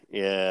up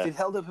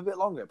a bit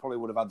longer, it probably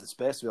would have had the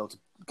space to be able to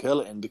curl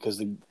it in because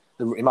he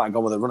might have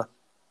gone with a runner.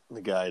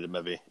 The guy,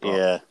 maybe. Oh.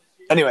 Yeah.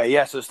 Anyway,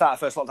 so the start of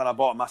first lockdown, I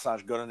bought a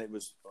massage gun and it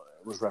was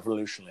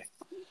revolutionary.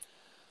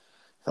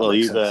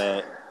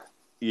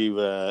 You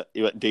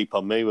went deep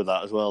on me with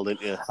that as well,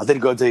 didn't you? I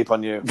did go deep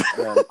on you.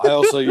 I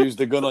also used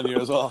the gun on you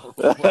as well.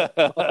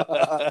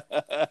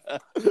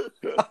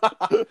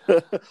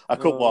 I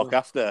couldn't walk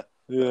after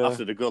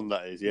the gun,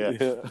 that is, yeah.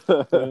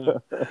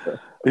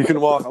 You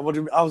couldn't walk. I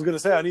was going to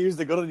say, I only used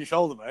the gun on your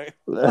shoulder, mate.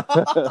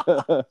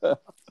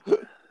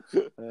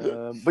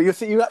 But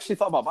you actually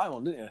thought about buying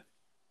one, didn't you?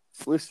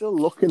 We're still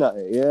looking at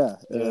it, yeah.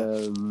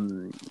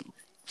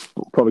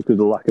 Probably because of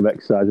the lack of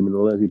exercise. I mean, the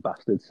lazy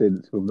bastard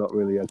since we've not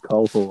really had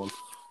call for one.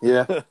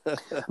 Yeah.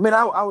 I mean,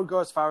 I would go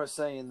as far as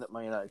saying that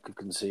Man United could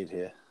concede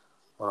here.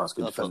 Well, that's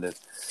good defended.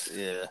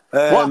 Yeah.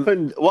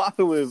 What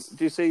happened with...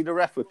 Do you see the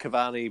ref with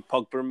Cavani,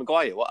 Pogba and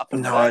Maguire? What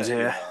happened? No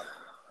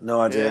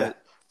idea.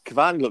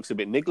 Cavani looks a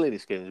bit niggly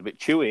this game. He's a bit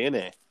chewy, isn't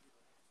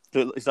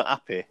he? He's not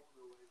happy.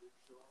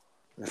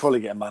 He's probably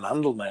getting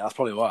manhandled, mate. That's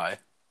probably why.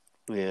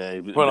 Yeah,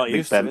 We're not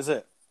used to it, is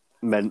it?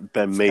 Ben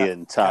Mee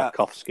and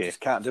Tarkowski. Just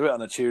can't do it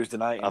on a Tuesday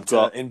night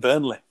in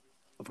Burnley.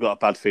 I've got a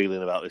bad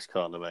feeling about this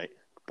corner, mate.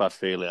 Bad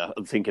feeling.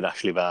 I'm thinking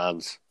Ashley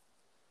Barnes.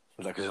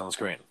 Was that because he's on the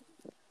screen?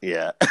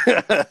 Yeah.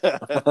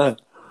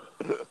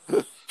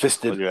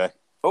 Fisted. Anyway.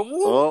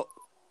 Oh.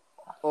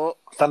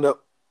 Stand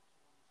up.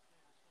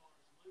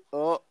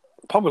 Oh.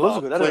 Pogba loves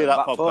a good header.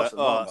 That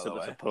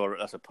Pogba.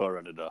 That's a poor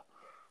header.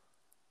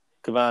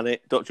 Cavani,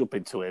 don't jump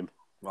into him.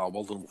 Oh,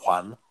 well done,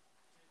 Juan.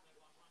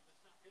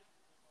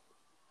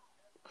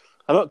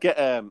 I don't get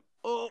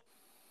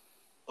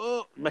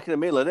making a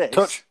meal of this.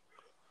 Touch.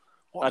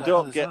 I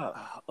don't get.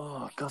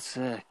 Oh, God's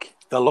sake!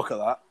 They'll look at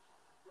that.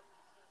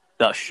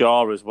 That's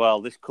Shaw as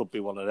well. This could be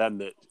one of them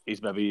that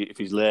he's maybe if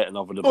he's late and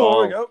over the Oh,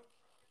 ball. there we go.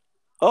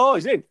 Oh,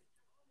 he's in.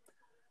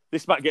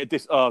 This might get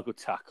this. Oh, good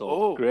tackle.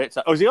 Oh. Great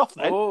tackle. Oh, is he off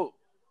then? Oh,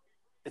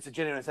 it's a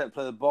genuine attempt to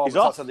play the ball. He's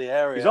off. Outside the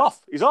area. He's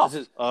off. No,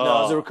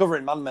 there's a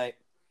recovering man, mate.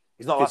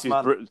 He's not last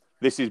man.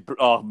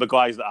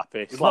 Maguire's not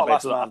happy. He's not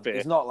last man.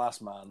 He's not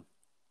last man.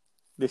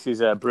 This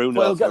is Bruno.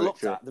 Well, he'll get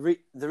looked at.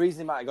 The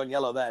reason he might have gone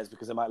yellow there is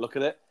because they might look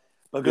at it.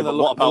 They're going to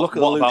look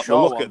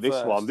at this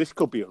first. one. This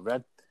could be a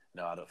red.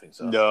 No, I don't think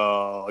so.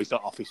 No, he's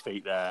not off his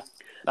feet there.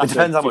 It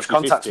depends how much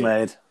contact's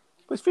made.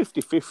 But it's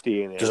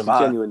 50-50 in it. Doesn't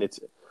matter. Genuine.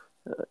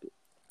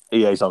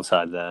 Yeah, he's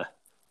onside there.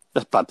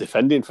 That's bad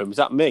defending from him. Is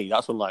that me?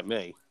 That's unlike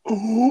me.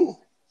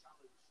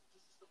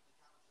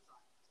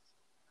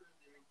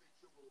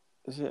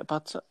 Is it a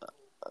bad... Do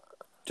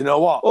you know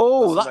what?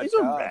 Oh, that is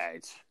a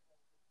red.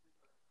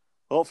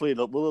 Hopefully,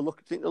 will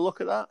they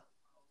look at that?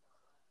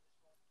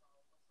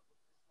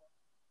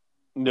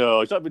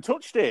 No, he's not even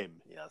touched him.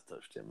 He has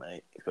touched him,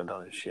 mate. He's gone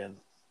down his shin.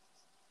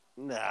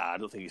 Nah, I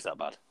don't think he's that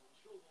bad.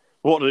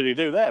 What did he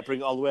do there?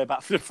 Bring it all the way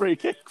back for the free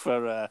kick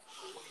for...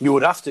 You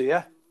would have to,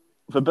 yeah.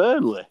 For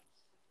Burnley.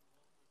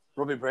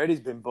 Robbie Brady's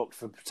been booked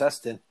for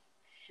protesting.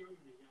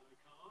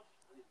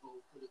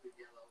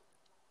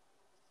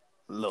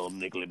 Little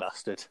niggly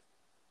bastard.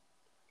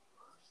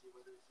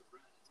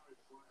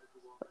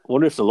 I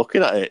wonder if they're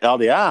looking at it. Oh,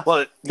 they are.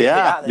 Well, they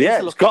are.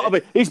 Yeah, it's got to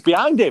be. He's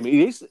behind him.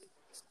 He is.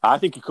 I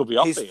think he could be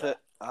off here.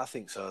 I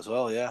think so as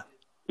well, yeah.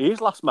 He is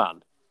last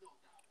man.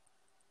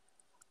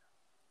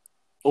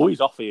 Oh,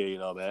 he's off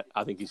here, mate.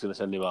 I think he's going to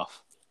send him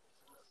off.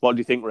 What do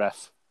you think,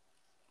 ref?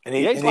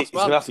 He's going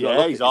to have to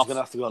go he's off. He's going to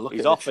have to go look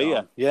he's at off it,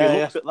 here.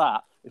 Yeah,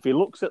 if he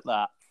looks at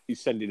that,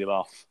 he's sending him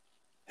off.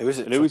 Who is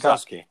it? Who is that?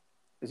 Tarkowski?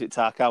 Is it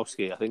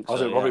Tarkowski? I think so. Or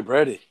is it Robbie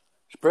Brady?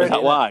 It's Brady, is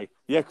that why?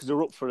 Yeah, because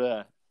they're up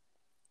for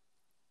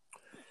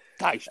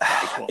Dice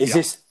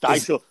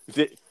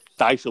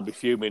will be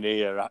fuming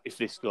here if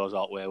this goes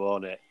that way,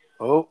 won't it?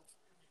 Oh,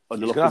 he's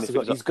going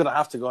to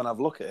have to go and have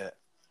a look at it.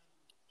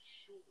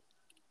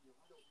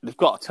 They've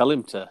got to tell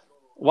him to.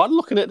 Why are they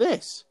looking at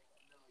this?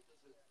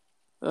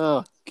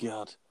 Oh,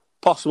 God.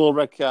 Possible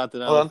red card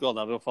now. I've gone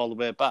all the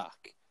way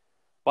back.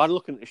 Why are they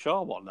looking at the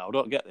Shaw one now? I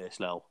don't get this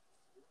now.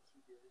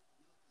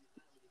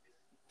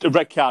 The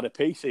red card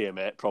apiece here,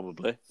 mate,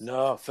 probably.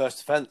 No,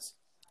 first offence.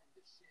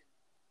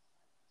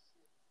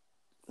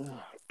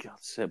 Oh,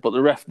 God's sake. But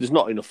the ref, there's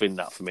not enough in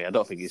that for me. I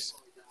don't think he's...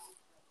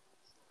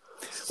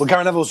 Well,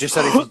 Gary Neville's just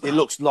said it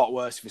looks a lot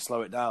worse if you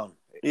slow it down.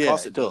 Of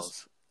course it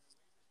does.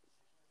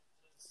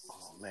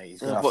 Oh,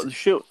 mate, but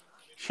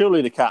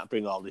surely they can't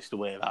bring all this the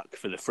way back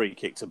for the free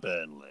kick to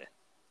Burnley.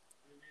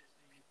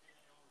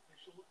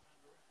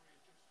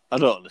 I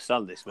don't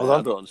understand this, man.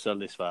 I don't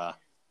understand this far.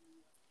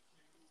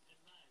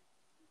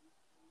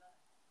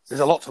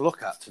 There's a lot to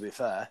look at, to be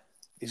fair.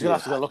 He's going to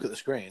have to go look at the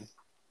screen.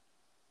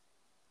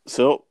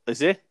 So, is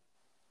he?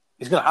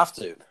 He's going to have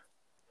to.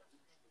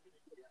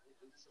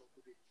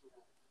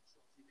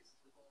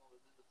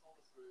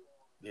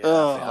 Yeah,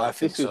 I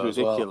think this is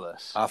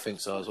ridiculous. I think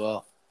so as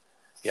well.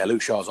 Yeah,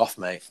 Luke Shaw's off,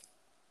 mate.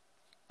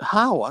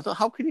 How?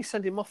 How can you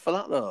send him off for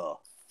that though?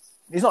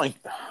 He's not.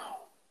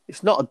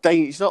 It's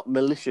not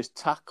malicious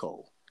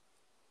tackle.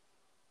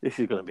 This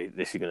is going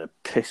to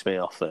piss me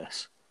off.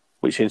 This.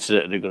 Which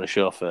incident are they going to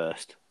show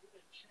first?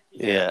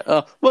 Yeah.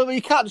 Oh, well,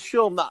 you can't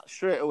show him that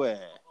straight away.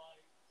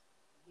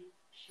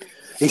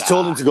 He's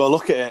told him to go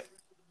look at it.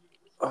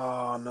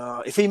 Oh,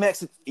 no. If he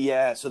makes it...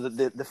 Yeah, so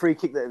the free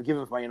kick that they've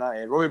given for Man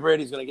United, Robbie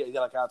Brady's going to get his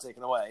yellow card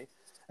taken away,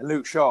 and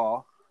Luke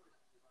Shaw...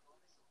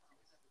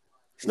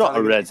 It's not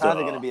a red, It's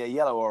either going to be a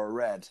yellow or a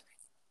red.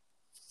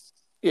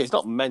 Yeah, it's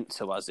not meant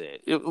to, has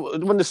it?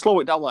 When they slow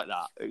it down like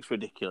that, it's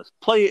ridiculous.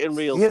 Play it in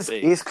real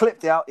speed. He's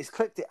clipped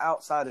it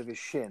outside of his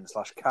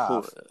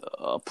shin/calf.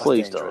 Oh,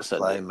 please don't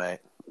send play, it, mate.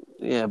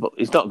 Yeah, but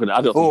he's not going to...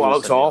 I don't think that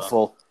looks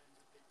awful.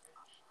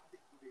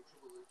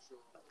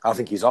 I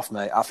think he's off,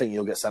 mate. I think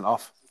he'll get sent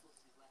off.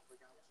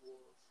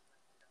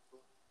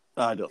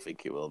 I don't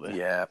think he will be.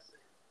 Yeah.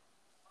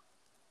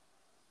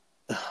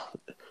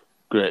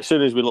 Great. As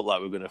soon as we look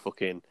like we're going to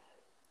fucking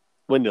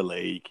win the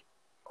league...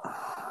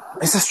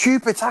 It's a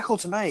stupid tackle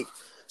to make.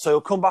 So he'll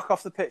come back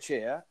off the pitch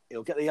here,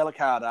 he'll get the yellow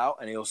card out,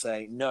 and he'll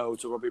say no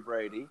to Robbie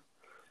Brady.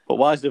 But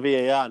why is the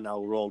VAR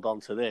now rolled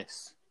onto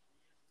this?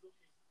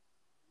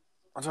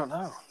 I don't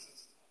know.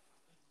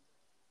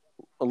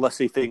 Unless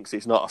he thinks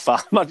it's not a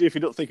foul. Imagine if he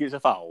don't think it's a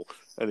foul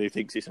and he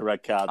thinks it's a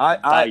red card.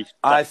 I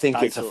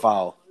think it's a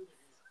foul.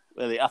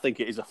 Really, I think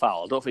it is a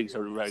foul. I don't think it's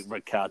a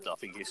red card. I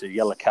think it's a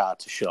yellow card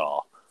to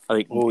Shaw. I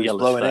think he's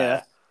blowing fair.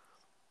 Here.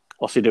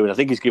 What's he doing? I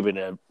think he's giving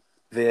a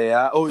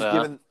VAR. Oh, he's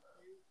giving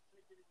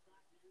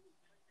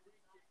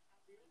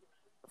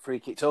free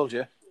kick. Told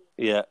you.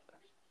 Yeah.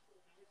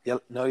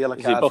 No yellow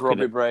card for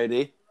Robbie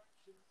Brady.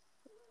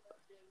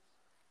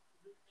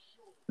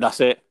 That's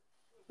it.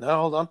 No,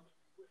 hold on.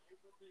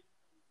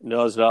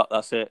 No, it's not.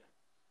 That's it.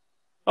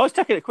 Oh, he's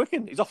taking it quick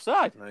in. He's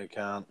offside. No, you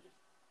can't.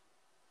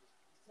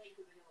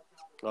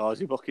 Oh, is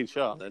he booking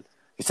Shaw then?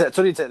 Told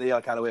you to take the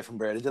yellow card away from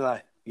Brady, didn't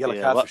I? Yellow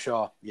card for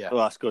Shaw. Yeah. Oh,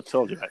 that's good.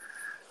 Told you, mate.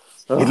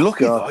 He'd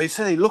look at it. He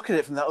said he'd look at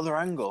it from that other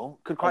angle.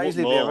 Could quite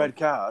easily be a red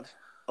card.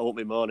 I won't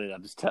be moaning.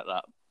 I'd just take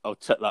that. I'll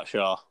take that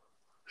Shaw.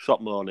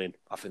 Stop moaning.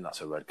 I think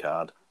that's a red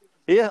card.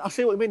 Yeah, I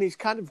see what you mean. He's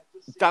kind of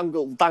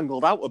dangled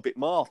out a bit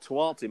more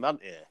towards him,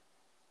 hasn't he?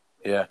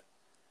 Yeah.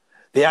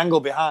 The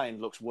angle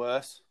behind looks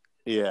worse.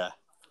 Yeah.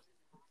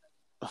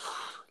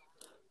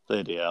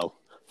 Bloody hell.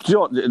 Do you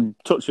know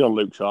what, touching on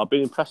Luke Shaw, I've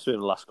been impressed with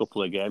him the last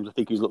couple of games. I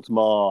think he's looked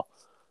more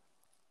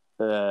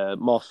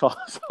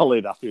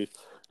solid after,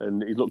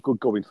 and he's looked good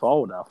going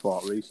forward, I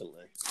thought,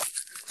 recently.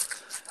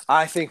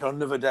 I think on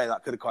another day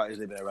that could have quite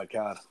easily been a red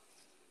card.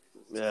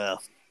 Yeah.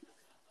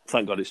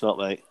 Thank God it's not,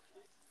 mate.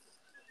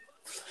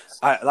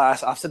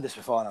 I've said this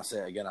before and I'll say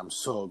it again. I'm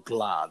so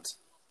glad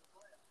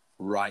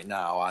right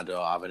now I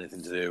don't have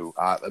anything to do.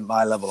 At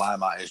my level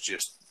I'm at is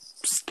just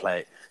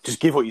play. Just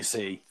give what you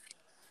see.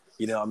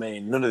 You know what I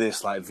mean? None of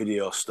this like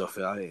video stuff.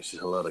 I think it's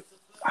just a load of...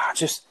 It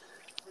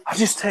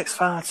just takes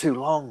far too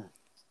long.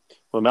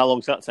 Well, how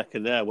long's that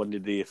taken there? When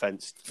did the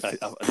offence... I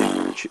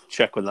didn't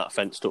check when that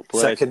offence took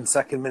place.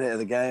 Second minute of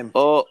the game.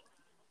 Oh.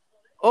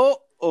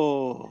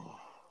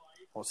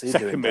 What's he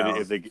doing now?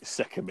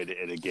 Second minute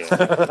of the game.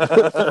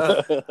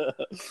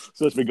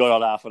 So it's been going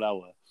on half an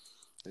hour.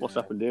 What's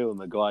happened here with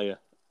Maguire?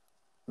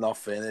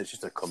 Nothing. It's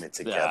just a coming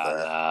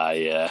together.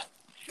 Yeah.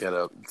 Get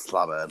up,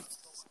 slabhead.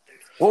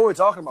 What were we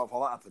talking about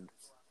before that happened?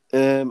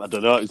 I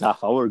don't know. It was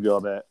half hour ago,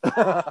 mate.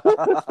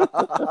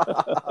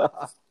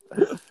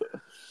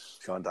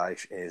 Sean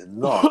Dyche is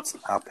not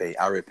happy.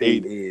 I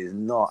repeat, he is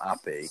not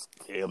happy.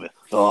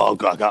 Oh,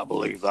 God, I can't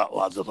believe that,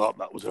 lads. I thought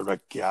that was a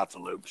red card to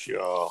Luke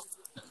Shaw.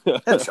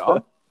 Hey,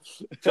 Sean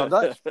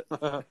Dyche.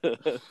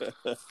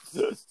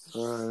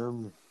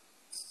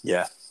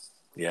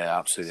 Yeah,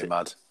 absolutely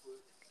mad.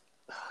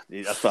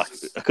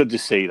 I could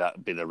just see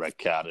that being a red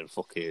card and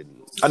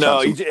fucking... I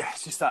know,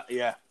 it's just that,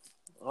 yeah.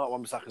 Oh,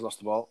 Wan-Bissaka's lost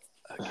the ball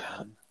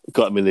again.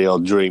 Got him in the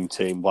old dream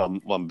team,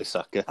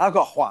 Wan-Bissaka. I've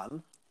got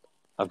Juan.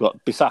 I've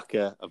got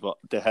Bissaka, I've got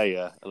De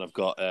Gea, and I've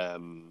got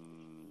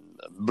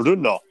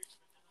Bruno.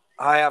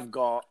 I have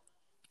got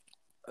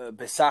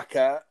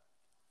Bissaka,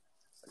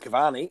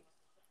 Cavani,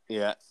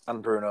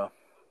 and Bruno.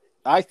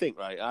 I think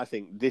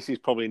this is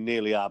probably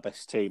nearly our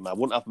best team. I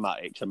wouldn't have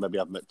Matic, and maybe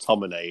have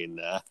McTominay in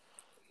there.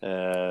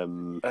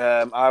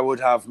 I would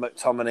have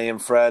McTominay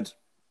and Fred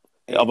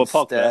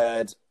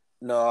instead.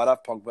 No, I'd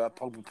have Pogba.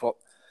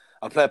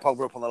 I'll play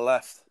Pogba up on the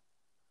left.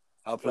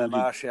 I'll play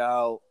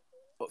Martial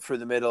through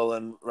the middle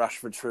and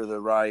Rashford through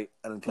the right,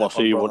 and play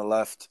Pogba on the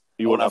left.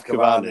 You wouldn't have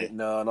Cavani?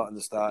 No, not in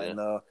the starting.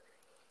 No,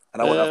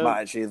 and I wouldn't have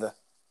Matic either.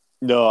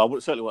 No, I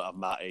certainly wouldn't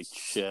have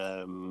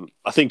Matic.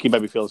 I think he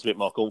maybe feels a bit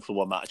more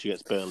comfortable with Matic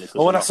against Burnley.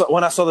 Well,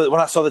 when I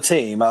saw the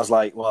team, I was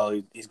like, well,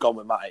 he's gone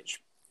with Matic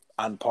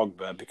and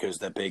Pogba because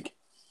they're big.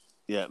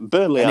 Yeah,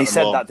 Burnley. And he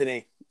said that,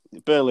 didn't he?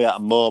 Burnley at a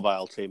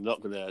mobile team,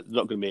 not gonna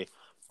be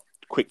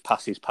quick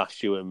passes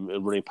past you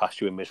and running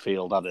past you in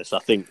midfield, are they? So I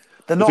think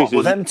they're not.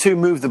 But them two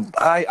move the.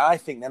 I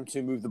think them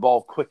two move the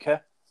ball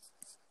quicker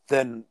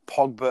than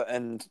Pogba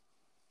and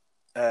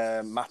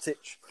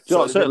Matic.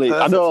 So certainly,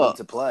 I know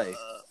to play.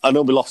 I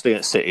know we lost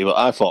against City, but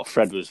I thought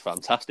Fred was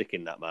fantastic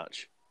in that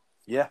match.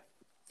 Yeah,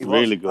 he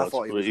was really good. I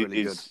thought he was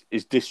really good.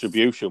 His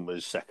distribution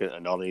was second to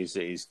none.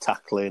 His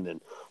tackling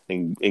and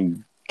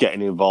in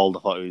getting involved,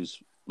 I thought he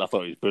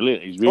was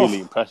brilliant. He's really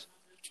impressed.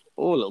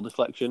 Oh, a little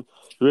deflection.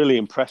 Really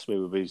impressed me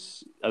with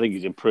his... I think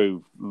he's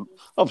improved.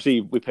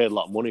 Obviously, we paid a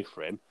lot of money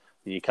for him,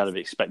 and you kind of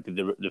expected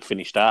the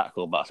finished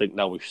article, but I think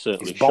now we've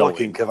certainly shown... He's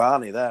bollocking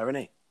Cavani there,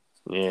 isn't he?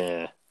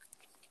 Yeah.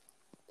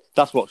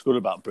 That's what's good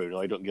about Bruno.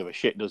 He don't give a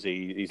shit, does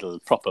he? He's a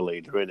proper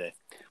leader, isn't he?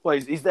 Well,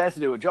 he's there to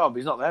do a job.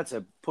 He's not there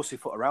to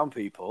pussyfoot around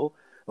people.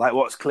 Like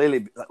what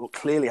clearly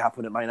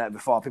happened at Man United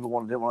before.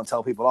 People didn't want to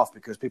tell people off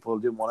because people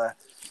didn't want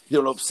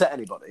to upset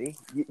anybody.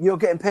 You're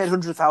getting paid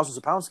hundreds of thousands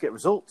of pounds to get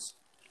results.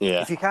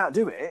 Yeah. If you can't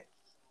do it,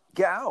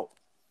 get out.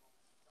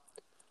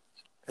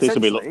 This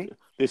will be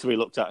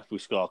looked at if we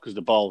score because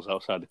the ball's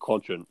outside the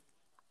quadrant.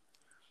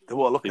 They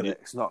won't look at it.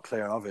 It's not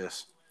clear and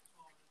obvious.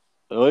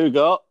 Oh, here we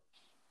go.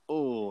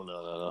 Oh,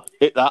 no.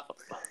 Hit that.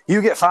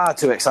 You get far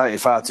too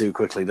excited far too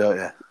quickly, don't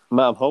you?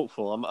 Man, I'm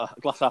hopeful. I'm a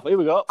glass half. Here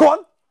we go. Go on.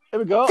 Here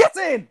we go. Get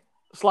in.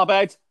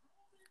 Slabhead.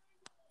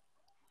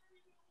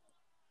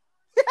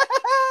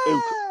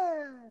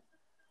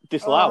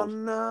 Disallowed. Oh,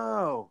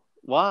 no.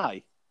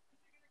 Why?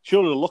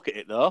 Surely look at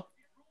it though.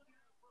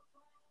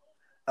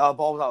 The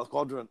ball was out of the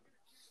quadrant.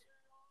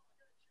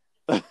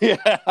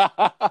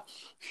 Yeah.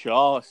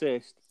 Shaw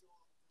assist.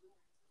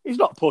 He's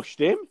not pushed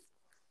him.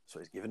 So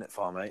he's giving it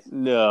for, mate.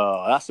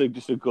 No, that's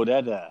just a good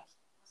header.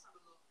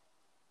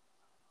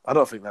 I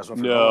don't think that's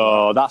nothing wrong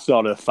No, with that's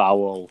not a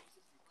foul.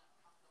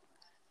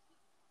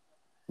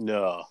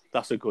 No,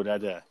 that's a good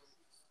header.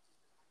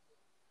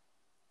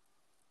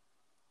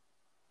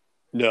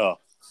 No.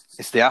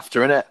 It's the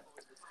after, innit?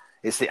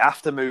 It's the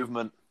after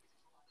movement.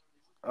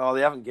 Oh,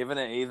 they haven't given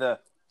it either.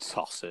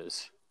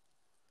 Tossers.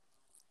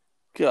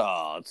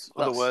 God.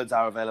 Other words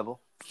are available.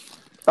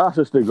 That's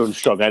just a good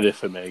strong header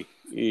for me.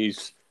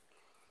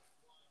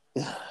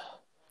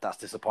 That's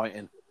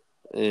disappointing.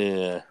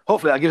 Yeah.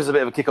 Hopefully that gives us a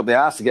bit of a kick up the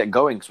arse to get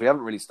going, because we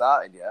haven't really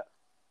started yet.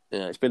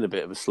 Yeah, it's been a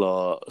bit of a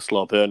slow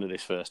burner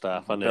this first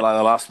half, hasn't it?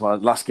 Like the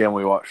last game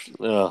we watched.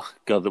 Oh,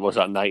 God, there was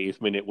that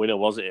 90th minute winner,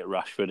 wasn't it,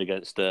 Rashford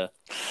against...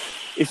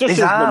 It's just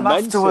his arm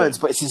momentum. afterwards,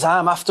 but it's his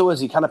arm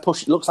afterwards. He kind of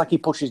it looks like he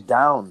pushes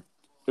down.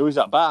 Who was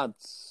that bad?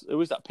 Who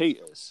was that,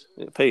 Peters?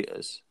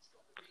 Peters?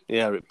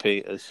 Yeah, Eric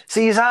Peters.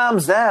 See, his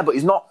arm's there, but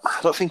he's not... I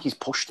don't think he's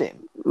pushed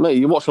him. Mate,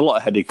 you watch a lot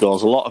of headed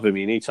goals. A lot of them,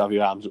 you need to have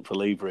your arms up for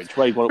leverage.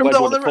 Remember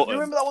that one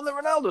that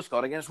Ronaldo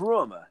scored against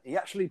Roma? He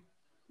actually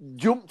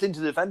jumped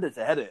into the defender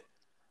to head it.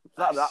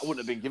 That wouldn't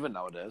have been given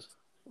nowadays.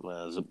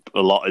 Well, there's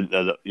a lot in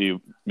there that you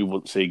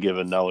wouldn't see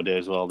given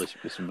nowadays. Well, this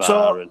VAR.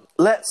 So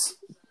let's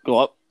go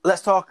on.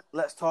 Let's talk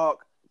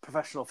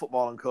professional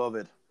football and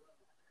COVID,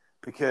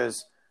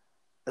 because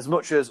as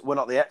much as we're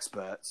not the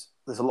experts,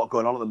 there's a lot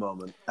going on at the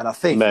moment, and I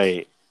think,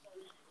 mate,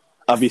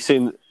 have you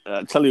seen?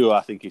 Tell you who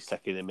I think is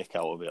taking the mick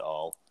out of it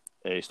all.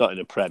 It's not in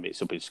the Prem;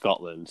 it's up in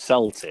Scotland.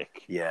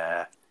 Celtic.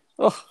 Yeah.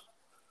 Oh,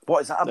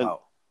 what is that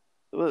about?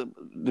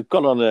 They've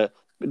gone on a.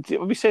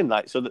 Have you seen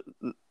that? So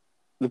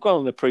they've gone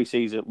on the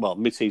pre-season,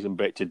 mid-season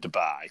break to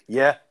Dubai.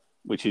 Yeah.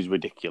 Which is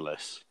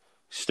ridiculous.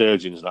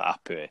 Sturgeon's not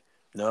happy.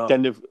 No.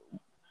 Then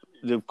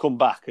they've come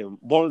back and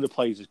one of the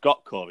players has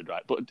got COVID,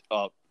 right? But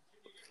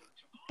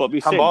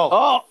we've seen a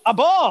ball.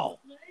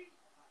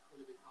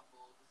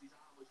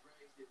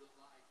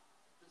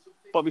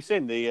 But we've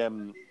seen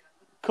the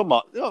come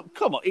on.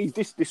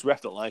 This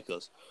ref don't like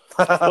us.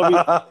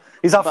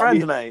 He's our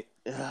friend, mate.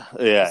 Yeah.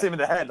 It's him in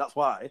the head, that's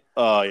why.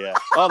 Oh yeah.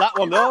 Oh, that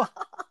one no.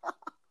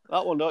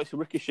 That one no, it's a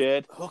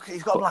ricocheted. Look,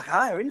 he's got a black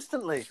eye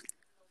instantly.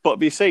 But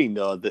have you seen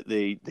though that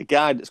the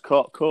guy that's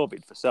caught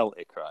COVID for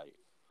Celtic, right?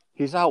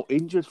 He's out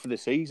injured for the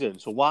season,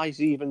 so why is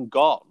he even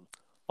gone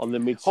on the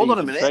mid-season? Hold on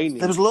a minute. Training?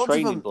 There's loads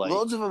of them.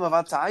 Loads of them have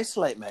had to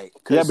isolate, mate.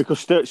 Yeah, because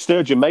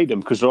Sturgeon made them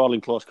because they're all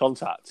in close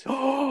contact.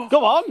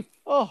 Go on!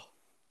 Oh,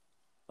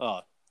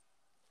 God!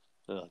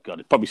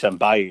 He'd probably send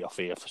Bailly off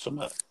here for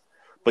something.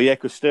 But yeah,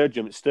 because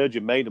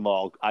Sturgeon made them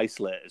all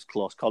isolate as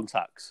close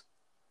contacts.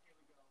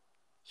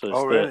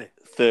 So really?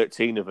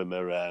 13 of them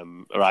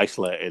are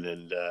isolated,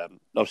 and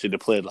obviously they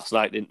played last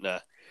night, didn't they?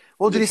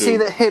 Well, did you see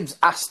that Hibs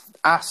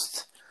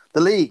asked the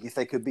league if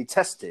they could be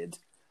tested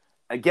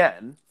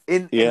again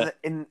in a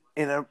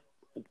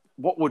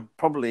what would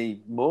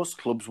probably most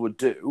clubs would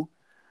do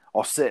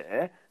or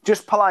say,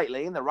 just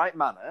politely in the right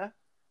manner,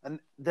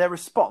 and their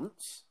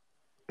response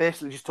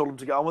basically just told them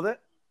to get on with it.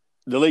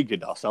 The league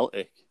did that,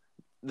 Celtic.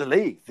 The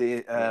league,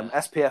 the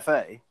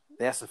SPFA,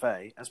 the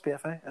SFA,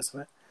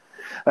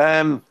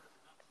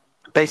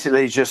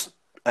 basically just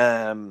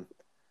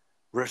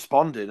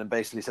responded and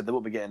basically said they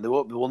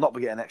will not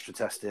be getting extra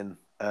testing.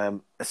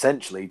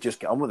 Essentially, just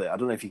get on with it. I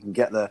don't know if you can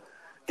get the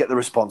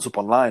response up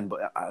online,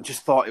 but I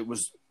just thought it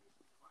was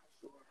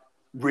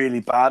really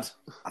bad.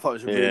 I thought it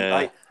was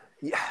really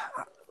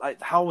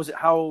how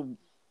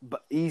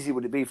easy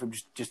would it be for them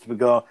just to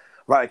go,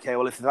 right, okay,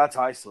 well, if they've had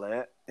to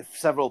isolate, if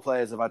several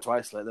players have had to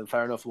isolate, then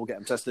fair enough, we'll get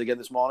them tested again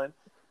this morning.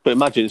 But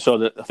imagine,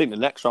 I think the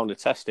next round of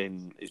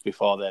testing is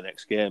before their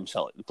next game.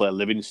 Celtic play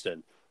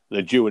Livingston.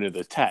 They're due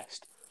another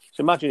test.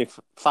 So imagine if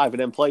 5 of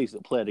them players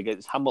that played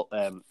against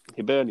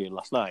Hibernian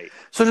last night.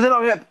 So do they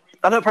not get?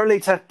 I know Premier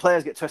League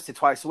players get tested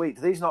twice a week.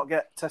 Do these not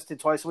get tested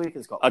twice a week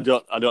in Scotland?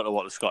 I don't know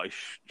what the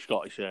Scottish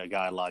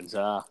guidelines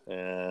are,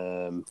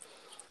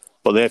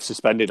 but they've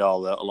suspended a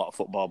lot of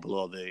football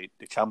below the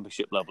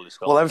Championship level in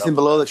Scotland. Well, everything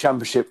below the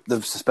Championship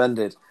they've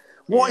suspended.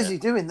 What is he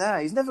doing there?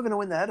 He's never going to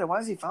win the header. Why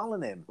is he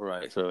fouling him?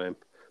 Right, so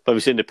but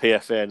we've seen the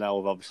PFA now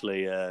have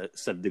obviously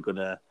said they're going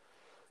to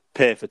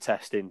pay for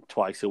testing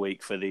twice a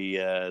week for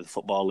the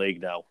Football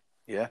League now.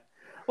 Yeah.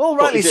 Well,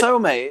 rightly so,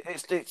 mate.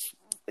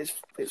 It's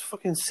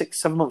fucking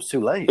 6-7 months too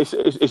late.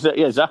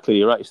 Yeah, exactly.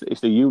 You're right. It's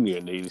the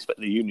union. You expect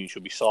the union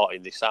should be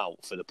sorting this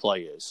out for the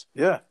players.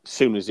 Yeah. As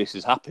soon as this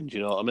has happened,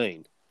 you know what I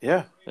mean?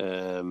 Yeah.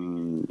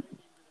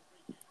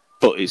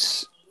 But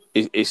it's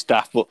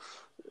daft. But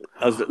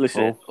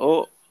listen,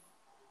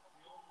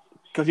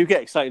 because you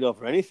get excited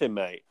over anything,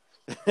 mate.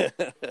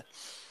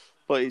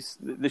 But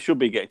they should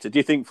be getting to. Do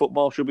you think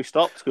football should be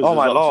stopped? Oh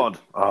my lord!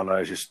 Oh no,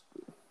 it's just.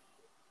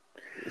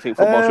 I think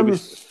football should be,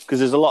 because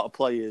there's a lot of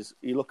players.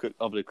 You look at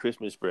over the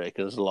Christmas break,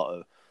 and there's a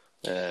lot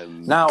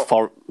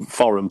of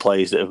foreign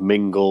players that have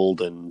mingled,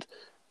 and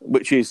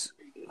which is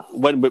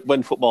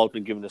when football's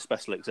been given a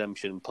special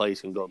exemption,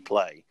 players can go and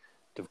play.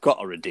 They've got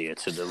to adhere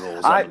to the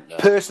rules. I haven't they?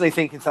 personally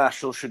think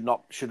international should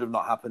have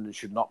not happened and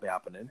should not be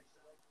happening.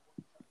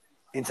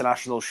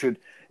 International should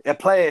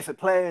if a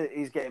player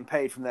is getting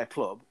paid from their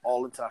club,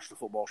 all international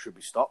football should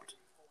be stopped.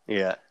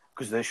 Yeah,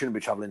 because they shouldn't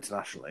be travelling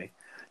internationally.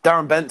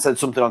 Darren Bent said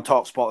something on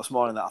TalkSport this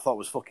morning that I thought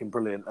was fucking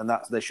brilliant, and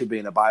that's they should be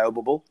in a bio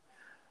bubble.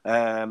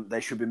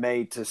 They should be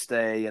made to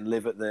stay and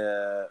live at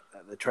the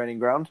training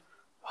ground.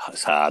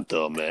 it's hard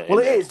though, mate. Well,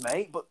 it is,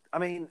 mate. But I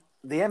mean,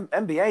 the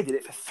NBA did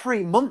it for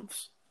 3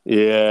 months.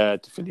 Yeah,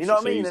 to finish You know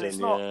what the I mean? season, And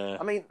it's not. yeah.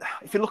 I mean,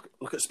 if you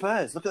look at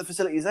Spurs, look at the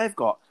facilities they've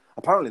got.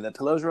 Apparently, their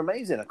pillows are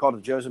amazing,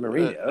 according to Jose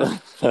Mourinho.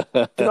 Do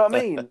you know what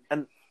I mean?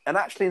 And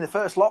actually, in the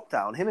first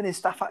lockdown, him and his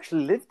staff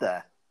actually lived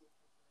there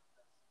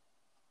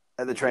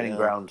at the training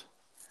ground.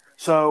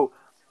 So,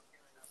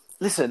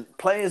 listen,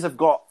 players have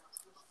got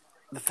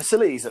the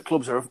facilities at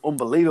clubs are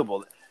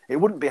unbelievable. It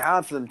wouldn't be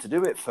hard for them to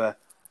do it for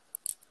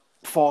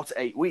 4 to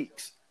 8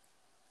 weeks.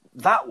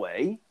 That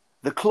way,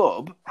 the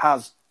club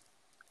has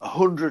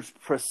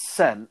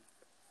 100%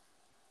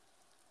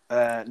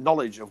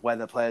 knowledge of where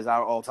their players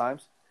are at all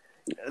times.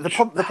 The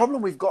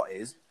problem we've got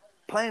is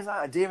players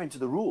aren't adhering to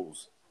the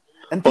rules.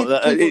 And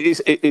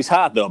It's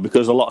hard though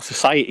because a lot of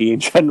society in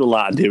general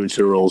aren't adhering to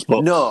the rules.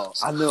 But no,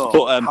 I know.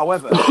 But,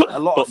 however, a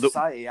lot of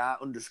society are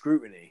under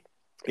scrutiny.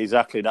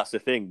 Exactly, that's the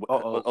thing.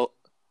 Oh,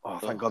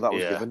 thank God that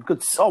was given.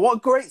 Good. Oh, what a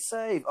great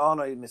save! Oh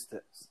no, you missed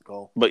it.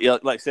 Goal. But yeah,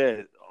 like I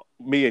say,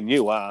 me and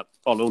you are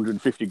on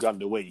 150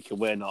 grand a week, and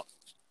we're not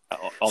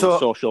on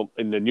social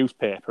in the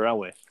newspaper, are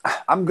we?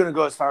 I'm going to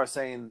go as far as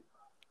saying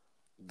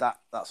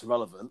that's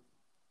irrelevant,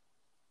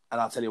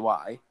 and I'll tell you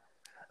why.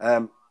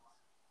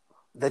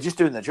 They're just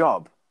doing their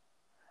job,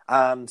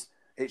 and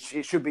it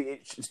should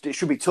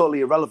be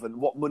totally irrelevant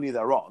what money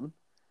they're on.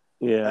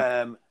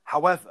 Yeah.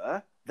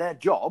 However, their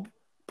job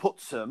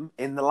puts them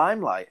in the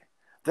limelight.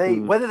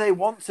 Whether they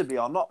want to be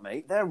or not,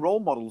 mate, they're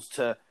role models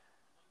to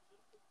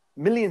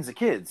millions of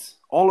kids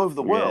all over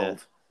the world.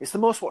 Yeah. It's the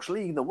most watched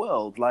league in the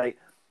world. Like,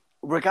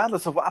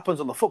 regardless of what happens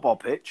on the football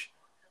pitch,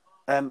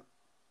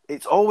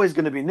 it's always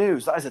going to be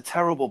news. That is a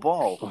terrible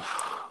ball.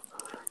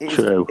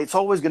 True. It's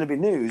always going to be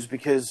news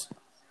because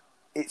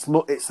it's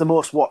the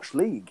most watched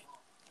league.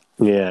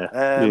 Yeah.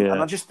 And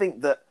I just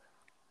think that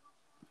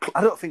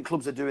I don't think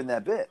clubs are doing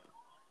their bit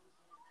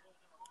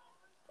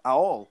at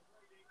all.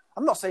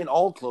 I'm not saying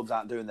all clubs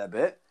aren't doing their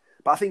bit,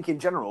 but I think in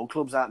general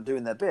clubs aren't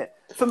doing their bit.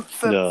 For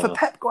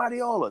Pep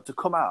Guardiola to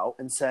come out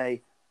and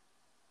say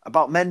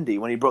about Mendy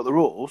when he broke the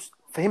rules,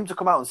 for him to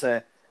come out and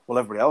say, "Well,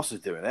 everybody else is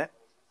doing it,"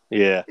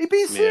 he'd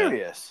be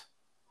serious.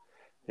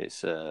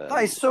 It's that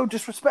is so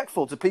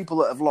disrespectful to people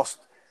that have lost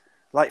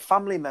like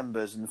family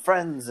members and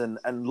friends and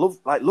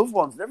loved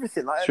ones and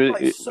everything.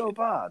 It's so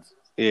bad.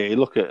 Yeah, you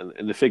look at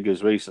the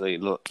figures recently.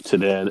 Look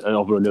today, and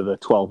over another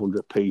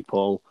 1,200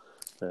 people.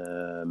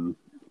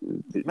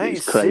 Mate,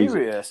 it's crazy.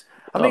 Serious.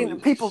 I mean,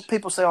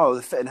 people say, "Oh,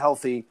 the fit and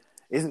healthy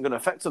isn't going to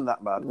affect them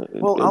that bad."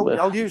 Well,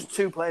 I'll use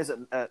 2 players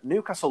at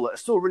Newcastle that are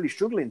still really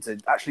struggling to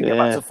actually get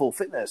back to full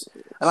fitness,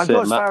 and I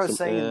go as far as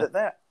saying that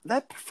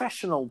they're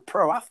professional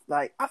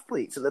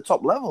athletes at the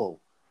top level.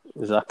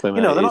 Exactly, mate.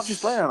 You know, they're not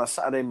just playing on a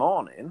Sunday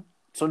morning,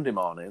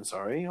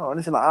 or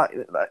anything like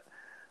that.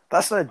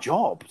 That's their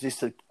job, is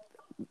to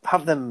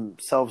have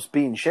themselves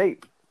be in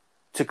shape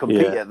to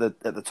compete at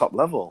the top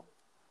level.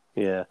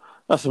 Yeah,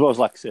 I suppose,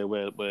 like I say,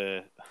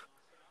 we're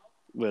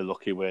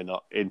lucky we're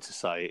not in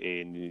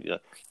society, and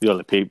the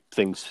only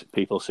things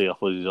people see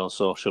of us is on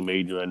social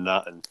media and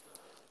that. And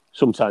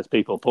sometimes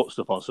people put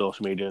stuff on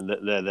social media and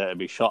they're there to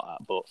be shot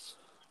at, but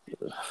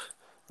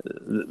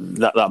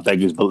that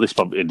beggars. But this is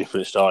probably a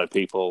different story.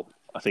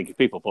 I think if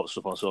people put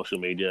stuff on social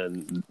media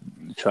and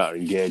try to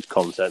engage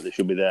content, they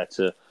should be there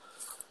to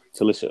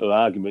listen to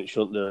arguments,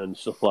 shouldn't they, and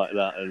stuff like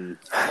that. And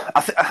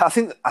I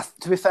think,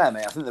 to be fair,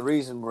 mate, I think the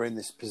reason we're in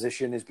this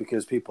position is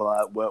because people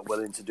weren't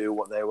willing to do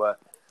what they were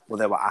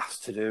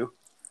asked to do.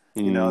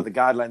 You know, the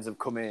guidelines have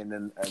come in,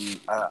 and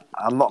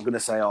I'm not going to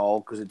say all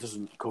because it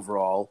doesn't cover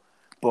all,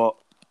 but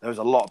there's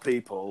a lot of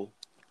people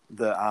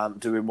that aren't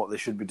doing what they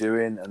should be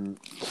doing. And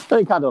I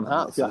think I don't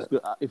have.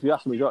 If you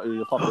ask the majority of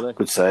the population,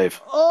 good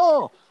save.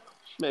 Oh.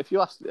 If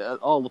you ask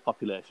all the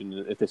population,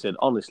 if they said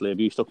honestly, have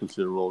you stuck to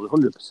the rules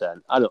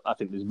 100%? I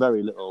think there's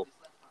very little.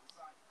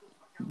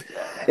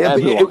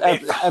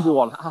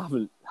 Everyone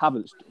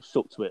haven't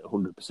stuck to it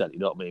 100%. You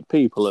know what I mean?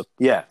 People have.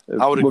 Yeah,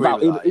 I would agree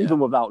with that. Even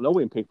without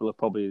knowing, people have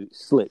probably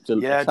slipped. A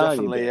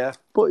definitely. Bit. Yeah,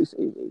 but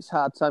it's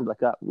hard times like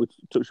that. We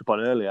touched upon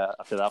earlier.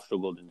 I said I've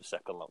struggled in the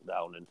second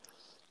lockdown, and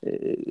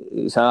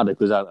it's harder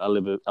because I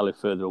live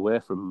further away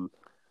from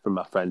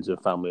my friends and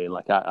family, and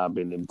like I've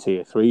been in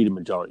tier 3 the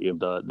majority of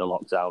the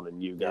lockdown,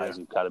 and you guys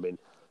have kind of been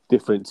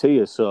different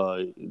tiers,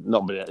 so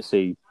not been able to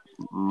see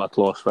my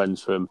close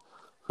friends from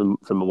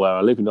where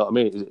I live. You know what I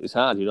mean? It's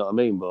hard, you know what I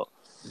mean? But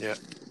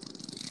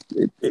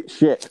it's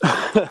shit.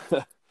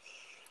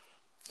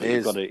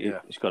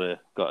 It's got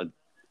to.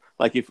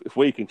 Like if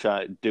we can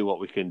try to do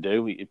what we can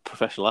do,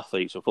 professional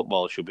athletes and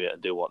footballers should be able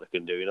to do what they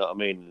can do. You know what I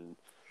mean?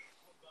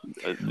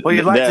 Well,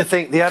 you'd like to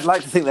think they'd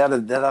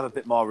have a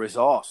bit more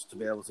resource to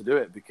be able to do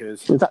it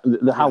because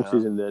the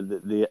houses and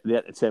the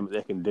entertainment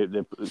they can do,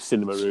 the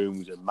cinema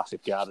rooms and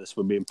massive gardens,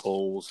 swimming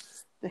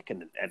pools, they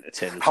can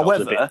entertain themselves.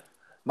 However,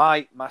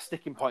 my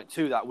sticking point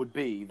to that would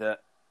be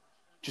that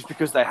just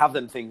because they have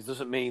them things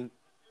doesn't mean,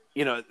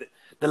 the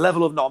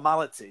level of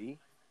normality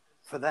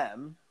for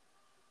them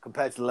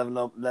compared to the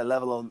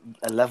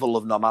level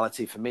of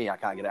normality for me, I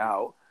can't get it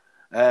out,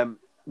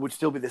 would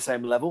still be the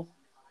same level.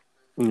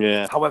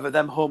 Yeah. However,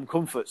 them home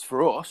comforts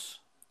for us,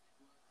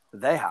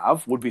 they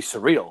have, would be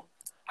surreal.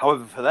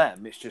 However, for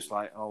them, it's just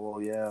like, oh,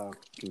 well, yeah, I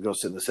can go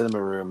sit in the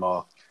cinema room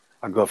or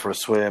I can go for a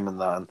swim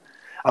and that.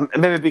 And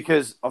maybe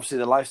because, obviously,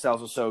 the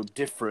lifestyles are so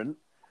different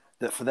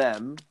that for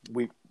them,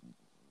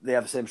 they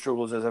have the same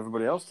struggles as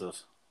everybody else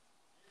does.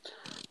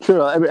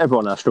 Sure,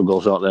 everyone has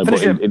struggles, aren't there?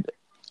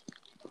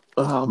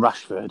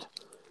 Rashford.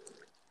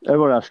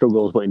 Everyone has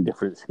struggles, but in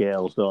different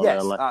scales, don't they?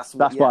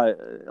 That's why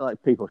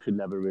people should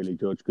never really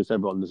judge because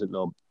everyone doesn't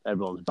know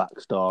everyone's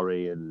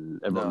backstory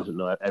and everyone doesn't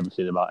know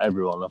everything about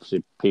everyone.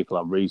 Obviously, people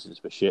have reasons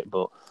for shit,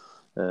 but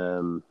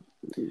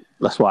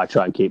that's why I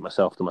try and keep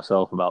myself to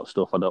myself about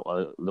stuff. I don't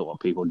want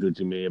people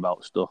judging me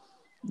about stuff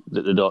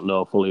that they don't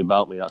know fully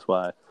about me. That's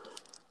why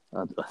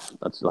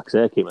that's like I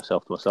say, I keep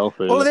myself to myself.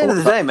 Really. Well, at the end of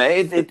the day,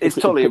 mate, it's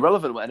totally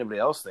irrelevant what anybody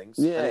else thinks.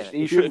 Yeah,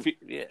 you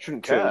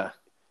shouldn't care.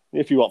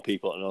 If you want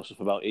people to know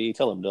stuff about you,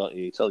 tell them, don't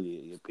you? You tell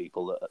your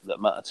people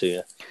that matter to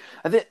you.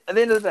 At the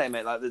end of the day,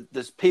 mate, like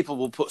there's people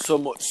will put so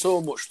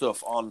much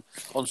stuff on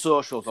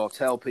socials or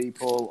tell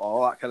people or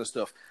all that kind of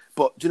stuff.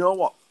 But do you know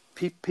what?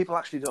 People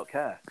actually don't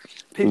care.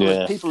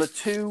 People are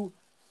too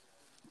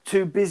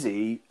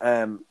busy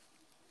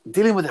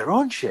dealing with their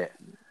own shit.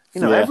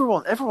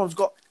 Everyone's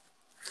got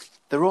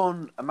their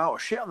own amount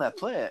of shit on their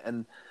plate,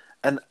 and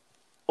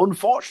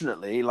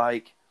unfortunately,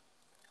 like.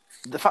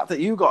 The fact that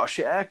you got a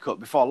shit haircut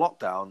before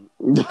lockdown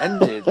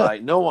ended,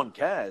 like no one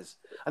cares,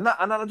 and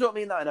I don't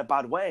mean that in a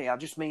bad way. I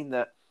just mean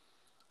that.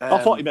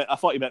 I thought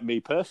you meant me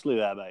personally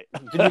there, mate.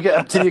 Did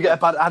you get a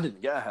bad? I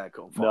didn't get a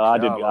haircut. No, I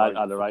didn't. I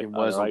had a right.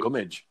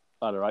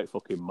 I had a right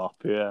fucking mop.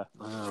 Yeah.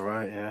 Oh,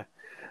 right.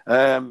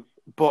 Yeah.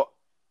 But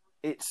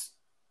it's,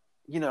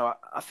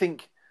 I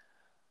think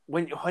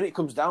when it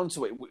comes down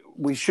to it,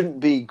 we shouldn't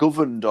be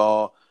governed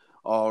or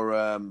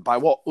by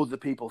what other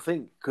people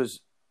think because.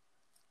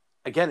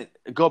 Again,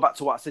 go back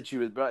to what I said to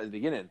you right at the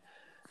beginning.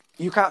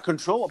 You can't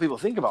control what people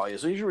think about you,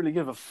 so you should really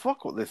give a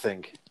fuck what they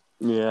think.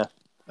 Yeah.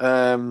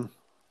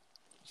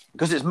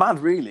 Because it's mad,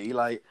 really.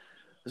 Like,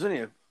 there's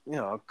only a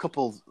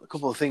couple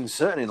of things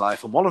certain in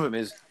life, and one of them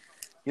is,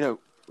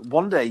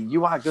 one day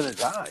you are going to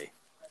die.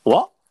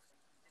 What?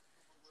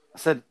 I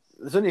said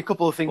there's only a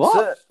couple of things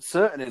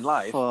certain in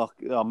life.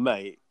 Fuck,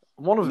 mate.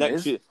 One of them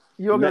is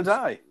you're going to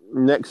die.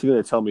 Next, you're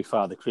going to tell me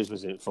Father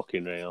Christmas isn't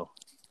fucking real.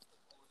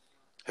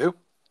 Who?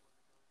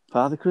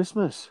 Father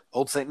Christmas.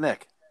 Old Saint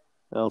Nick.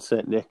 Old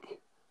Saint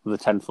Nick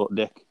with a 10-foot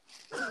dick.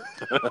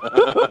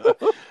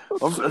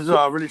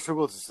 I really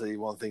struggle to see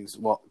what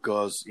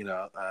goes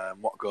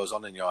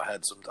on in your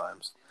head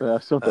sometimes. Yeah,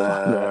 something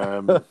like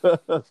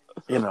that.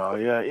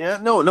 Yeah.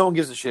 No one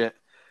gives a shit.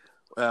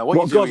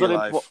 What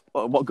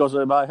goes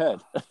on in my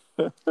head?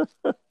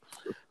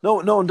 No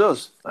one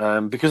does.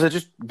 Because they're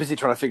just busy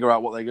trying to figure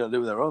out what they're going to do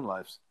with their own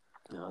lives.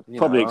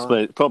 Probably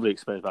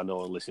explains why no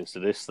one listens to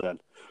this then.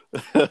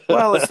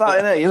 Well, it's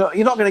that, innit?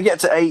 You're not going to get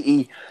to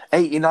 80,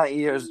 90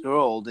 years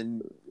old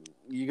and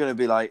you're going to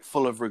be like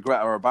full of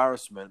regret or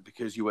embarrassment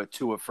because you were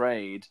too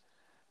afraid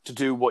to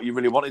do what you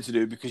really wanted to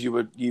do because you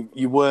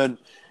were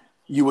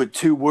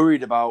too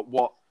worried about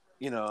what,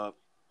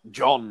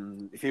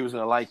 John, if he was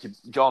going to like you,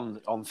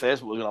 John on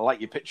Facebook was going to like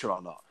your picture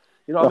or not.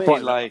 You know what I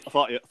mean? I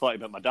thought you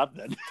meant my dad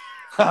then.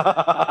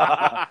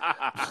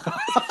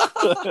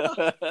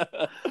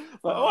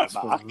 What's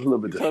that? A little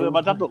bit different.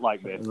 My dad looked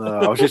like me. No,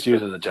 I was just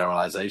using a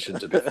generalisation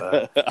to be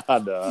fair. I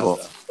know.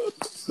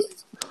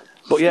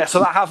 But yeah, so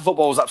that half of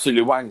football was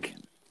absolutely wank.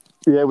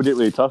 Yeah, we didn't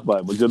really talk about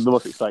it, but the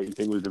most exciting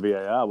thing was the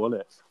VAR,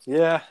 wasn't it?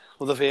 Yeah,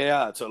 well, the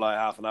VAR took like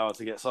half an hour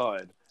to get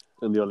sorted.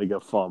 And they only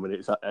got 4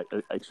 minutes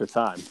extra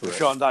time.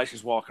 Sean Dyche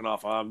is walking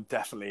off. I'm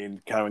definitely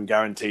in Karen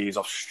guarantees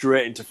off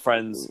straight into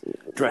Friends'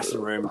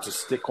 dressing room to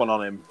stick one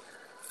on him.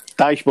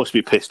 Dyche must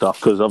be pissed off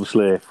because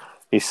obviously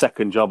his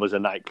second job as a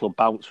nightclub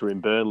bouncer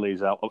in Burnley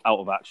is out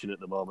of action at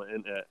the moment,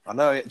 isn't it? I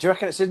know. Do you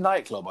reckon it's his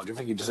nightclub or do you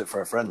think he does it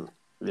for a friend?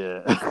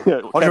 Yeah.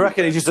 Or do you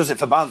reckon he just does it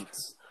for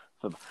bands?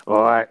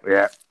 All right,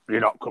 yeah,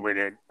 you're not coming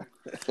in.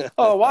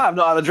 Oh, why? I've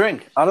not had a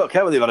drink. I don't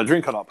care whether you've had a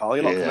drink or not, pal.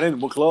 You're not coming in.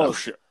 We're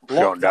closed.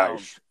 Sean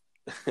Dyche.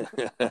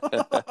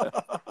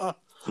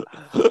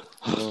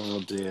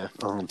 Oh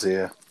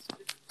dear.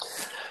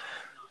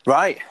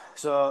 Right.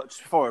 So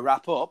just before we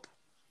wrap up,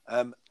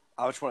 I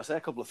just want to say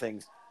a couple of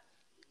things.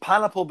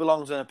 Pineapple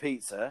belongs on a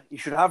pizza. You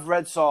should have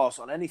red sauce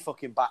on any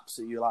fucking baps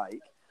that you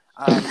like.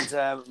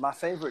 And my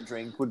favourite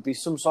drink would be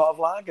some sort of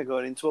lager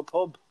going into a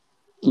pub.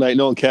 Mate,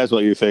 no one cares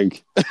what you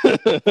think.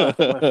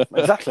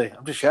 Exactly.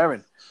 I'm just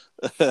sharing.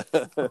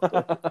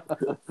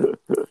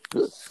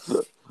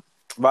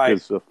 Right.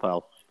 Good stuff,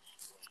 pal.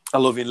 I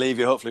love you,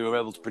 Levy. Hopefully, we're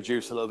able to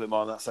produce a little bit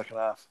more in that second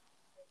half.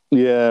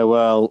 Yeah,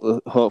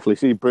 well, hopefully.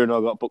 See,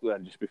 Bruno got booked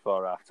then just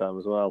before half time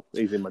as well.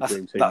 He's in my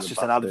dream team. That's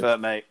just an advert,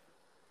 mate.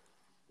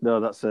 No,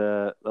 that's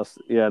no,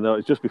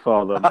 it's just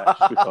before though, mate.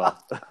 Just before.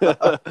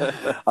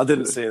 I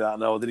didn't see that.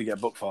 No, what did he get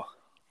booked for?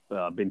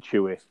 Oh, been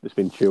Chewy. It's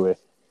been Chewy.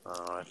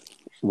 All right.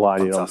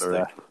 Whining on the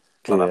ref.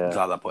 Glad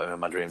I put him in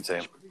my dream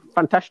team.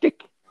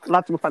 Fantastic.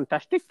 Lads were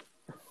fantastic.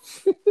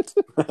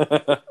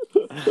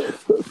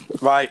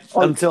 Right.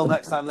 Until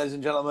next time, ladies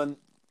and gentlemen,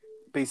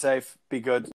 be safe, be good.